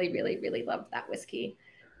 really, really, really love that whiskey.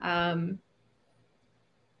 So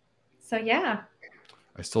yeah,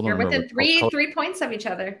 I still don't. You're within three points of each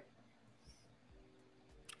other.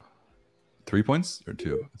 3 points or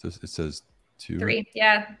 2? It says 2. 3.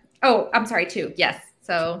 Yeah. Oh, I'm sorry. 2. Yes.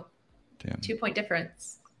 So, 2 point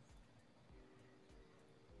difference.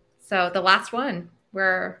 So the last one,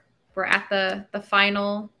 we're at the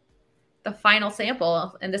final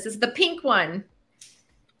sample, and this is the pink one.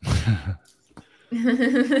 So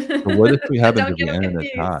what if we happen to be in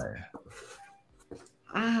a tie?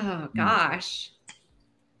 Oh gosh,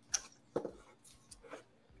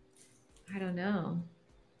 I don't know.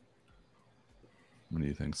 What do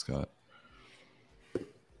you think, Scott?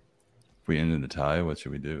 If we end in a tie, what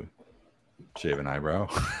should we do? Shave an eyebrow?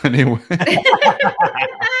 Anyway.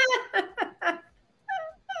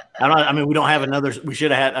 I mean, we don't have another. We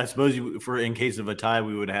should have had. I suppose in case of a tie,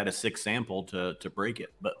 we would have had a 6th sample to break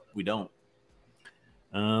it, but we don't.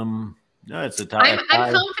 No, it's a tie. I'm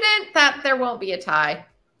confident that there won't be a tie.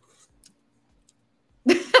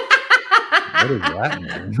 What does that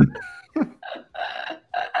mean?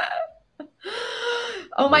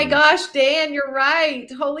 Oh my gosh, Dan, you're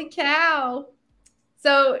right. Holy cow.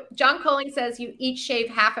 So John Colling says you each shave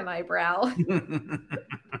half an eyebrow.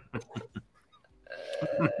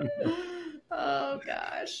 Oh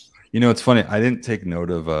gosh. It's funny. I didn't take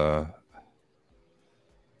note of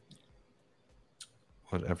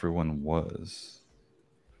what everyone was.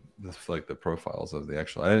 This like the profiles of the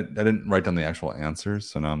actual. I didn't write down the actual answers,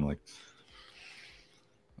 so now I'm like,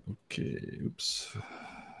 okay, oops.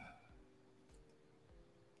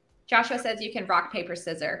 Joshua says you can rock, paper,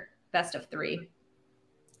 scissors. Best of 3.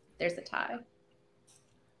 There's a tie.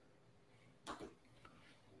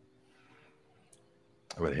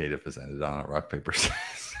 I would hate if this ended on a rock, paper,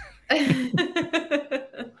 scissors.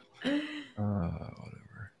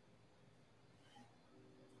 Whatever.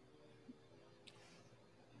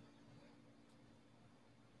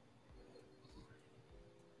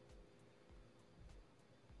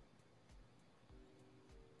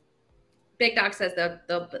 Big Dog says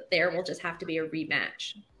there will just have to be a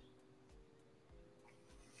rematch.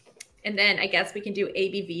 And then I guess we can do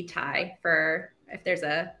ABV tie for if there's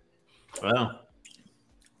a. Well.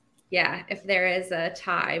 Yeah, if there is a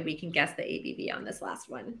tie, we can guess the ABV on this last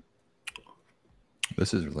one.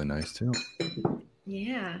 This is really nice too.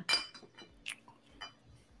 Yeah.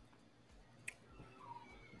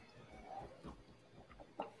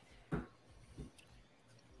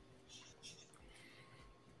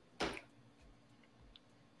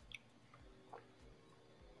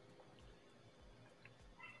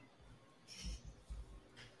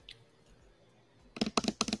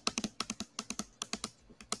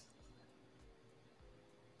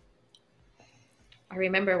 I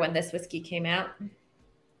remember when this whiskey came out.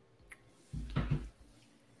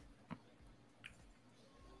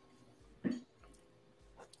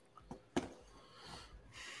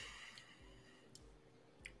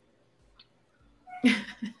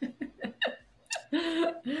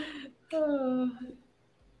 Oh.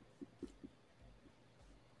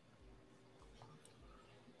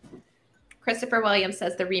 Christopher Williams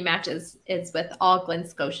says the rematch is with all Glen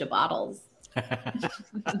Scotia bottles.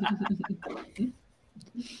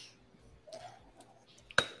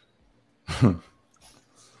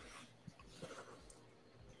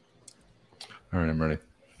 All right, I'm ready.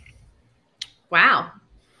 Wow.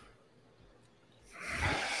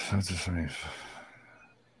 That's just funny.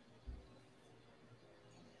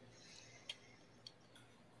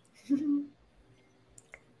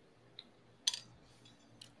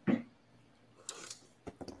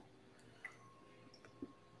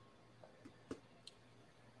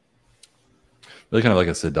 Really kind of like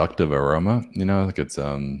a seductive aroma, you know, like it's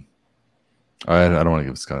I don't want to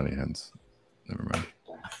give Scott any hints. Never mind.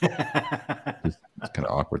 It's kind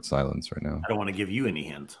of awkward silence right now. I don't want to give you any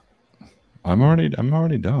hints. I'm already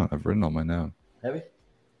done. I've written all mine down. Have you?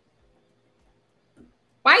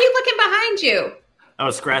 Why are you looking behind you? I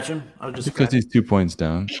was scratching. I was just because scratching. he's 2 points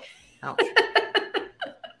down. Ouch.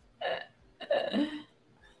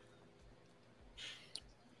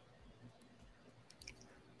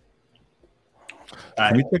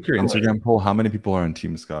 Can we check your Instagram poll? How many people are on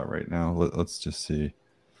Team Scott right now? Let's just see.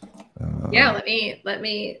 Yeah, let me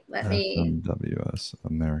SMWS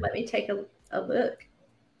America. let me take a look.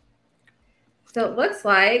 So it looks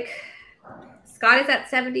like Scott is at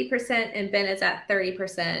 70% and Ben is at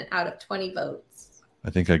 30% out of 20 votes. I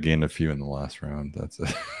think I gained a few in the last round. That's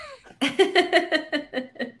it.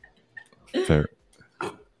 Fair.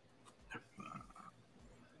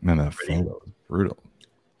 Man, that photo is brutal.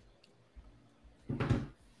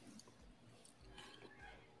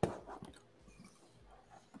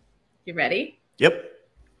 You ready? Yep.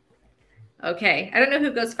 Okay. I don't know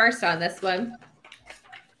who goes first on this one.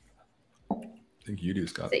 I think you do,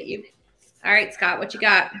 Scott. Is it you? All right, Scott, what you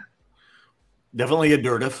got? Definitely a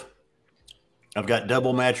Dirtif. I've got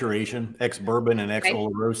double maturation, ex-bourbon and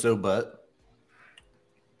ex-Oloroso butt.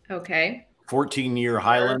 Okay. 14-year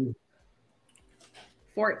Highland.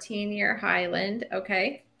 14-year Highland.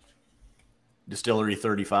 Okay. Distillery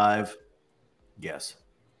 35. Yes.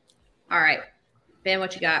 All right. Ben,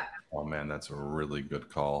 what you got? Oh, man, that's a really good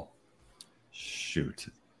call. Shoot.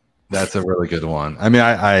 That's a really good one. I mean,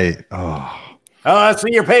 Oh, that's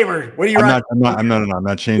in your paper. What are you writing? I'm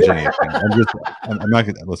not changing anything. I'm not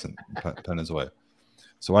going to listen. Pen is away.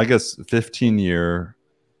 So I guess 15-year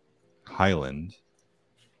Highland.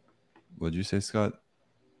 What did you say, Scott?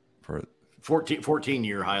 For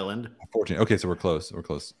 14-year Highland. 14. Okay, so we're close. We're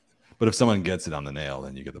close. But if someone gets it on the nail,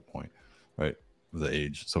 then you get the point, right? The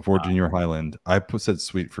age. So 14-year Highland. I said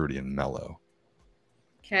sweet, fruity, and mellow.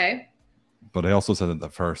 Okay. But I also said that the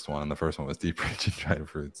first one was deep rich in dried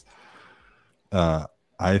fruits.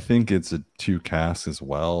 I think it's a 2 casks as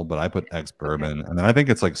well, but I put ex-bourbon, and then I think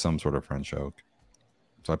it's like some sort of French oak.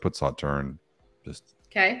 So I put Sauterne. Just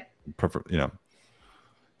prefer, you know.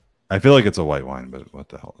 I feel like it's a white wine, but what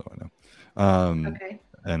the hell do I know? Okay.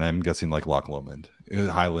 And I'm guessing like Loch Lomond,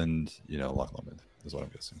 Highland. You know, Loch Lomond is what I'm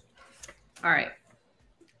guessing. All right.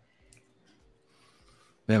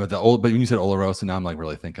 Yeah, but when you said Oloroso, now I'm like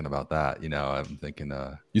really thinking about that. You know, I'm thinking.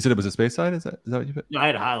 You said it was a space side. Is that what you put? No, I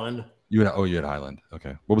had Highland. You had Highland.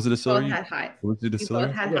 Okay. What was the distillery? Both had What was the distillery?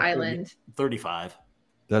 both had Highland. 35.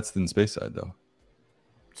 That's in space side though.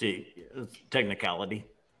 See, technicality.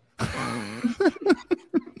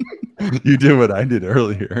 You did what I did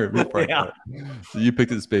earlier. Yeah. So you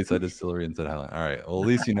picked the space side distillery and said Highland. All right. Well, at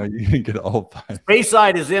least you know you can get all 5. Space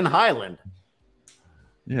side is in Highland.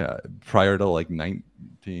 Yeah, prior to like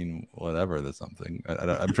 19 whatever or something.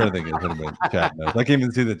 I'm trying to think if anyone in the chat knows. I can't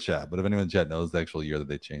even see the chat, but if anyone in the chat knows the actual year that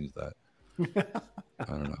they changed that, I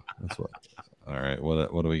don't know. That's what. All right,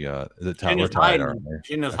 what do we got? Is it tied? We're tied, aren't we?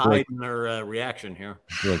 Jenna's hiding her reaction here.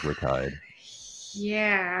 I feel like we're tied.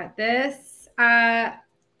 Yeah, this.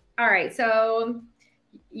 All right, so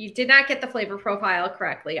you did not get the flavor profile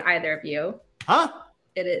correctly, either of you. Huh?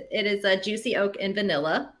 It is a juicy oak and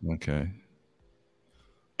vanilla. Okay.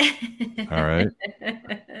 All right.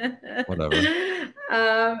 Whatever.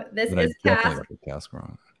 This but is I definitely cask. got the cask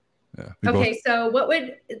wrong. Yeah. Okay, so what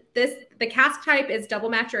would the cask type is double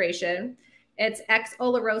maturation. It's ex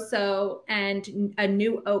Oloroso and a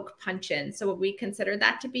new oak puncheon. So would we consider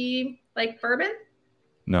that to be like bourbon?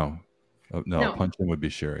 No. No. Puncheon would be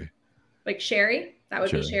sherry. Like sherry? That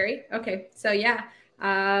would be sherry. Okay. So yeah.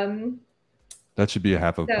 That should be a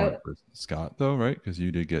half a point for Scott, though, right? Because you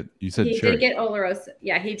said he sherry. did get Oloroso.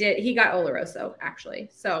 Yeah, he did. He got Oloroso actually.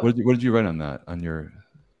 So what did you write on that on your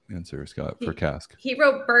answer, Scott, for cask? He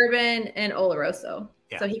wrote bourbon and Oloroso.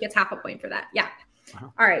 Yeah. So he gets half a point for that. Yeah.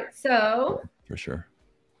 All right. So for sure.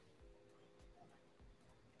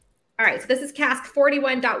 All right. So this is cask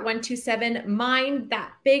 41.127. Mine,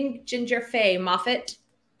 that big ginger Fay Moffat.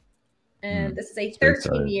 And this is a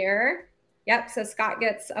 13-year. Yep. So Scott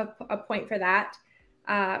gets a point for that,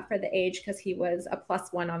 for the age, because he was a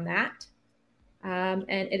 +1 on that. And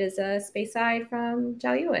it is a space side from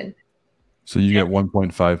Jiaoyuan. So you get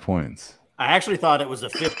 1.5 points. I actually thought it was a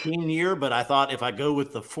 15-year, but I thought if I go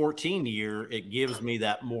with the 14-year, it gives me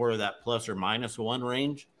that more of that plus or minus one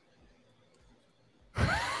range.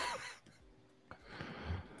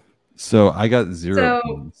 So I got 0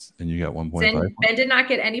 points, and you got 1.5. Ben did not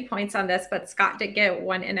get any points on this, but Scott did get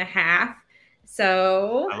 1.5.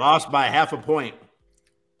 So I lost by half a point.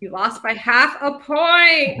 You lost by half a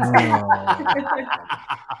point. Oh.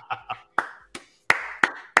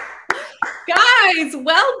 Guys,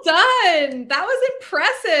 well done. That was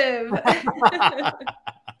impressive.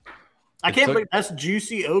 I can't believe that's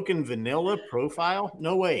juicy oak and vanilla profile.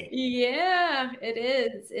 No way. Yeah, it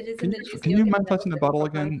is. It is in the juicy. Can you mind touching the bottle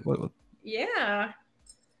again? What? Yeah.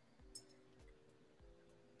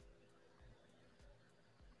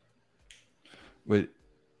 Wait.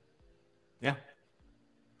 Yeah.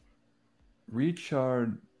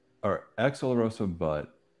 Richard or ex Oloroso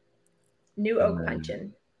butt. New oak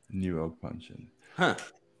punchin'. New oak punchin'. Huh.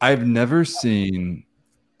 I've never seen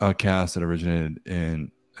a cast that originated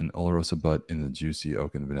in an Oloroso butt in the juicy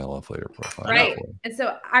oak and vanilla flavor profile. Right. And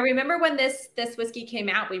so I remember when this whiskey came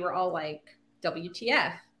out, we were all like,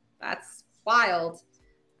 WTF. That's wild.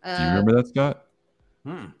 Do you remember that, Scott?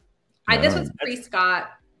 This was pre-Scott.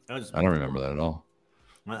 I don't remember that at all.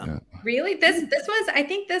 Yeah. Really? This was, I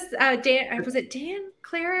think this Dan, was it Dan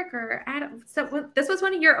Cleric or Adam? So this was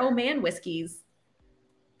one of your Oh Man whiskeys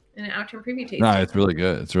in an outturn preview tasting. No, it's really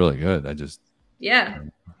good. It's really good. I just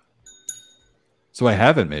so I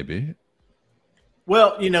have it maybe.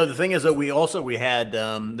 Well, the thing is that we had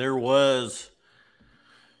there was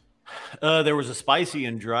a spicy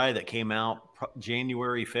and dry that came out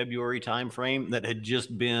January, February timeframe that had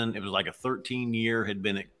just been, it was like a 13-year, had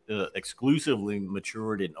been exclusively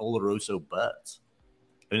matured in Oloroso butts.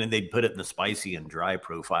 And then they'd put it in the spicy and dry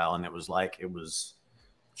profile. And it was like,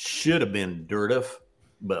 should have been Dirtif,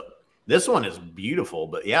 but this one is beautiful.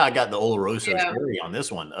 But yeah, I got the Oloroso cherry on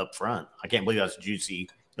this one up front. I can't believe that's juicy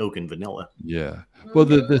oak and vanilla. Yeah. Well,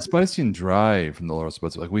 the spicy and dry from the Oloroso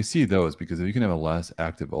butts, like we see those because if you can have a less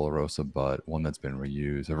active Oloroso butt, one that's been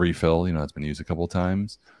reused, a refill, it's been used a couple of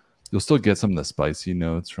times, you'll still get some of the spicy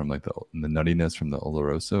notes from like the nuttiness from the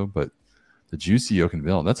Oloroso, but the juicy oak and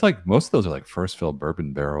vanilla, that's like most of those are like first fill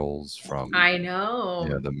bourbon barrels from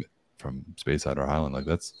from Speyside or Highland. Like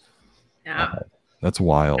that's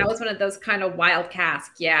wild. That was one of those kind of wild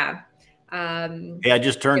casks. Yeah. I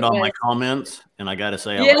just turned on my comments, and I got to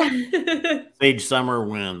say, Sage Summer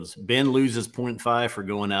wins. Ben loses 0.5 for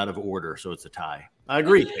going out of order, so it's a tie. I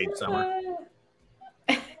agree, Sage Summer.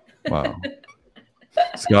 Wow.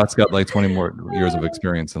 Scott's got like 20 more years of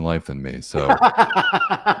experience in life than me, so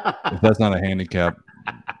if that's not a handicap,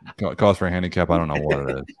 cause for a handicap, I don't know what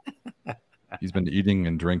it is. He's been eating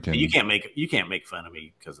and drinking. You can't make fun of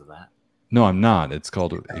me because of that. No, I'm not. It's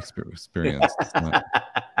called experience.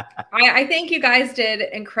 I think you guys did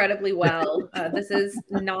incredibly well. This is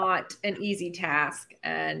not an easy task,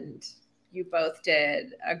 and you both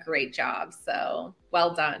did a great job. So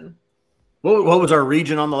well done. What was our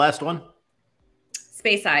region on the last one?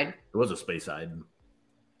 Speyside. It was a Speyside.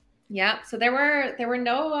 Yeah. So there were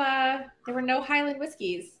no Highland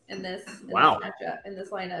whiskeys in this. In this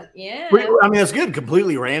lineup. Yeah. I mean, that's good.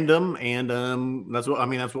 Completely random, and that's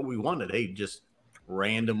what we wanted. Hey, just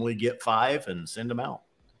randomly get 5 and send them out.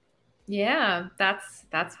 Yeah, that's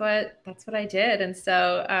what I did. And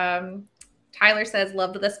so Tyler says,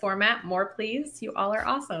 "Loved this format. More, please. You all are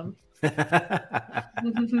awesome."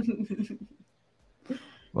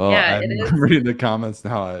 Well, I'm reading the comments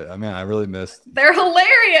now. I really missed. They're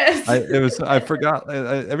hilarious. I forgot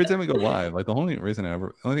every time we go live. Like the only thing I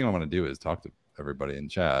want to do is talk to everybody in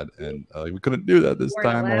chat, and we couldn't do that this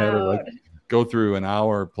time. I had to go through an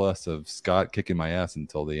hour plus of Scott kicking my ass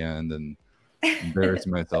until the end, and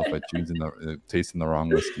embarrassing myself by tasting the wrong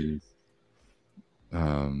whiskeys.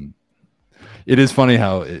 It is funny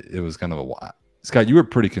how it was kind of a while. Scott, you were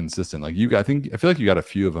pretty consistent. Like I feel like you got a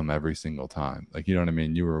few of them every single time. Like, you know what I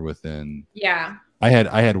mean? You were within. Yeah. I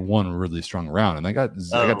had one really strong round, and I got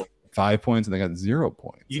 5 points, and I got 0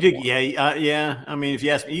 points. You did, yeah. I mean, if you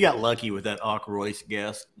ask me, you got lucky with that Royce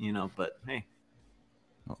guess, But hey,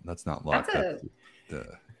 that's not luck.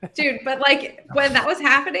 Dude, but like when that was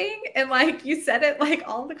happening, and like you said it, like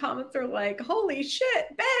all the comments are like, "Holy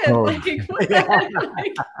shit, Ben!" Oh. Like, what the heck?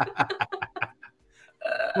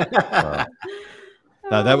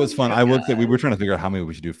 That was fun. I would say we were trying to figure out how many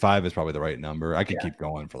we should do. 5 is probably the right number. I could keep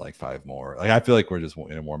going for like 5 more. Like I feel like we're just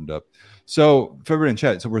warmed up. So for everybody in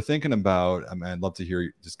chat, so we're thinking about. I'd love to hear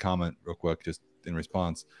you just comment real quick, just in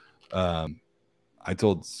response. I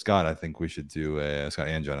told Scott I think we should do Scott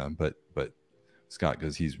and Jenna, but Scott,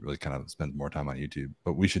 because he's really kind of spends more time on YouTube,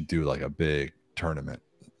 but we should do like a big tournament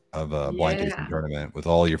of a blind tasting tournament with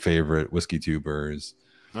all your favorite whiskey tubers.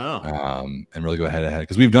 And really go head to head,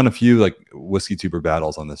 because we've done a few like whiskey tuber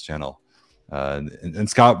battles on this channel. And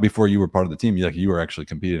Scott, before you were part of the team, you were actually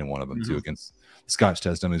competing in one of them too, against Scotch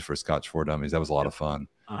Test Dummies for Scotch for Dummies. That was a lot of fun.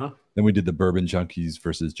 Then we did the Bourbon Junkies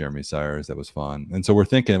versus Jeremy Sires. That was fun. And so we're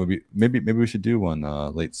thinking it would be maybe we should do one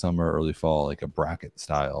late summer, early fall, like a bracket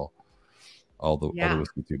style. All the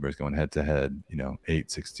whiskey tubers going head to head, 8,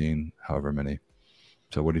 16, however many.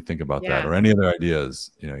 So what do you think about that, or any other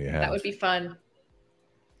ideas you have? That would be fun.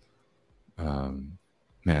 Man,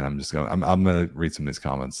 I'm gonna read some of these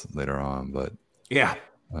comments later on, but it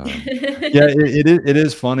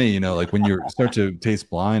is funny, like when you start to taste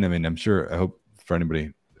blind. I mean, I hope for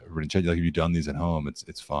everybody like if you've done these at home,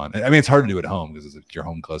 it's fun. I mean, it's hard to do at home because it's your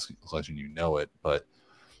home collection, it. But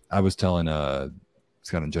I was telling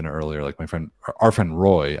Scott and Jenna earlier, like our friend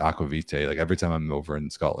Roy Aquavite, like every time I'm over in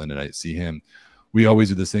Scotland and I see him, we always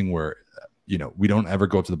do this thing where we don't ever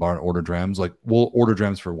go up to the bar and order drams. Like we'll order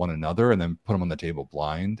drams for one another and then put them on the table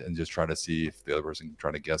blind and just try to see if the other person can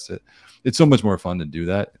try to guess it. It's so much more fun to do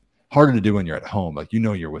that. Harder to do when you're at home. Like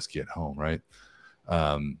your whiskey at home, right?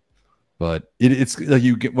 But it's like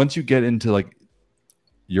once you get into like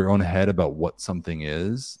your own head about what something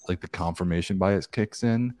is, like the confirmation bias kicks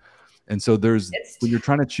in. And so when you're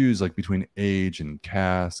trying to choose like between age and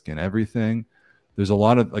cask and everything, there's a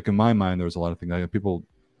lot of, like in my mind, there was a lot of things like people,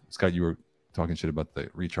 Scott, you were talking shit about the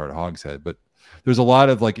recharred hogshead, but there's a lot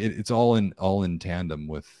of like it's all in tandem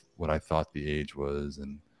with what I thought the age was,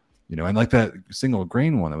 and and like that single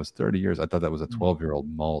grain one that was 30 years, I thought that was a 12-year-old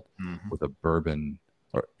malt with a bourbon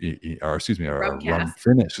or excuse me, or a rum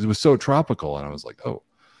finish. It was so tropical, and I was like, oh,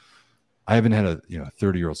 I haven't had a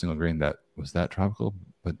 30-year-old single grain that was that tropical,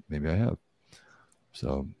 but maybe I have.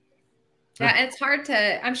 So yeah, and it's hard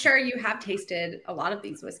to. I'm sure you have tasted a lot of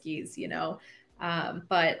these whiskeys,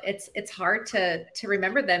 but it's hard to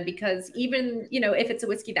remember them, because even if it's a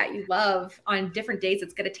whiskey that you love, on different days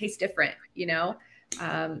it's going to taste different,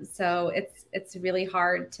 so it's really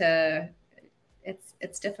hard to.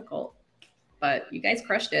 It's difficult, but you guys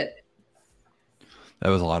crushed it. That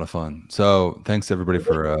was a lot of fun. So thanks everybody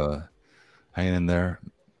for hanging in there.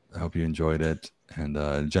 I hope you enjoyed it.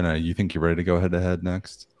 And Jenna, you think you're ready to go head to head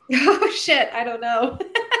next? Oh shit, I don't know.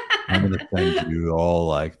 I'm gonna send you all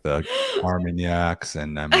like the Armagnacs,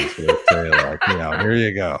 and I'm just gonna say like, here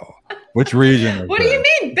you go. Which region? What do you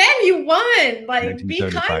mean, Ben? You won. Like, be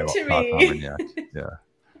kind to me. Yeah.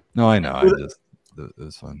 No, I know. It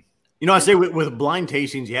was fun. I say with blind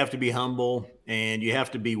tastings, you have to be humble and you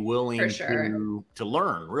have to be willing to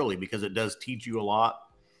learn, really, because it does teach you a lot,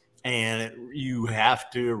 and you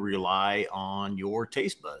have to rely on your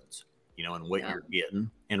taste buds, and what you're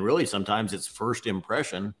getting. And really, sometimes it's first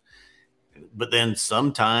impression. But then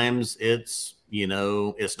sometimes it's,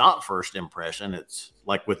 it's not first impression. It's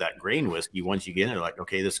like with that grain whiskey. Once you get it, like,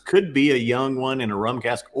 okay, this could be a young one in a rum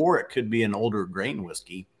cask, or it could be an older grain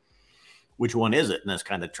whiskey. Which one is it? And that's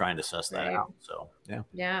kind of trying to suss that out. So, yeah.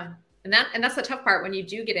 Yeah. And that's the tough part when you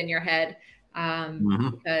do get in your head,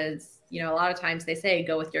 because, a lot of times they say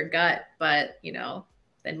go with your gut, but,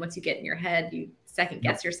 then once you get in your head, you second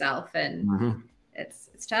guess yourself, and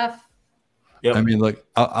it's tough. Yep. I mean, like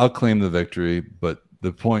I'll claim the victory, but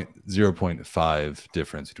the 0.5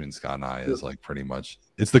 difference between Scott and I is like pretty much,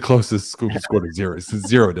 it's the closest score to zero. It's a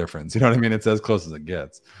zero difference. You know what I mean? It's as close as it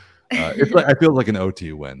gets. It's like, I feel like an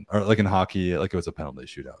OT win, or like in hockey, like it was a penalty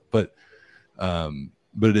shootout. But I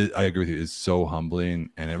agree with you. It's so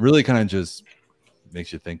humbling, and it really kind of just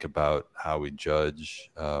makes you think about how we judge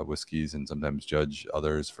whiskeys, and sometimes judge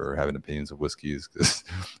others for having opinions of whiskeys. Because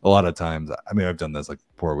a lot of times, I mean, I've done this, like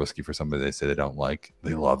pour whiskey for somebody they say they don't like,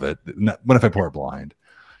 they love it. What if I pour it blind?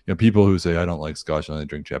 People who say I don't like Scotch, I only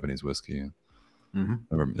drink Japanese whiskey.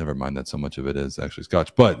 Never mind that so much of it is actually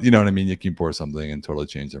Scotch, but you know what I mean. You can pour something and totally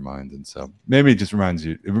change their mind, and so maybe it just reminds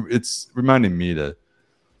you. It's reminding me to,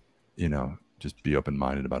 just be open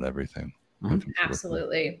minded about everything.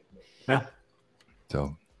 Absolutely. Yeah.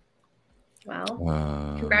 So,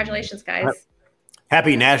 well, congratulations, guys.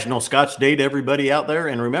 Happy National Scotch Day to everybody out there.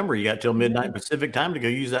 And remember, you got till midnight Pacific time to go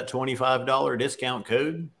use that $25 discount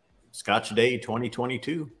code, Scotch Day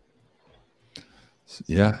 2022.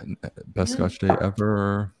 Yeah, best Scotch day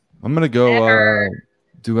ever. I'm going to go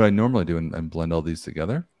do what I normally do and blend all these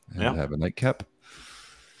together and have a nightcap.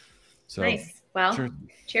 So, nice. Well,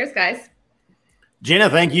 cheers, guys. Jenna,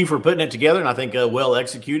 thank you for putting it together, and I think well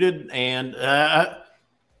executed. And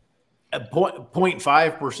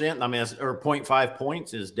 0.5%, I mean, or 0.5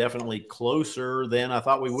 points is definitely closer than I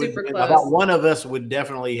thought we would. Super be. close. I thought one of us would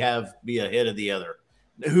definitely be ahead of the other.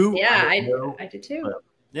 Who? Yeah, I did too. But,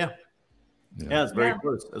 yeah. Yeah, it's very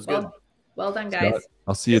close. That's good. Well done, guys. Scott,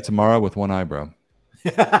 I'll see you tomorrow with one eyebrow.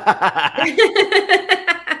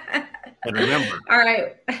 And remember, all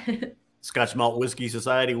right. Scotch Malt Whiskey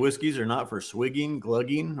Society whiskeys are not for swigging,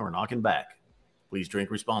 glugging, or knocking back. Please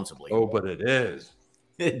drink responsibly. Oh, but it is.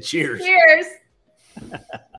 Cheers. Cheers.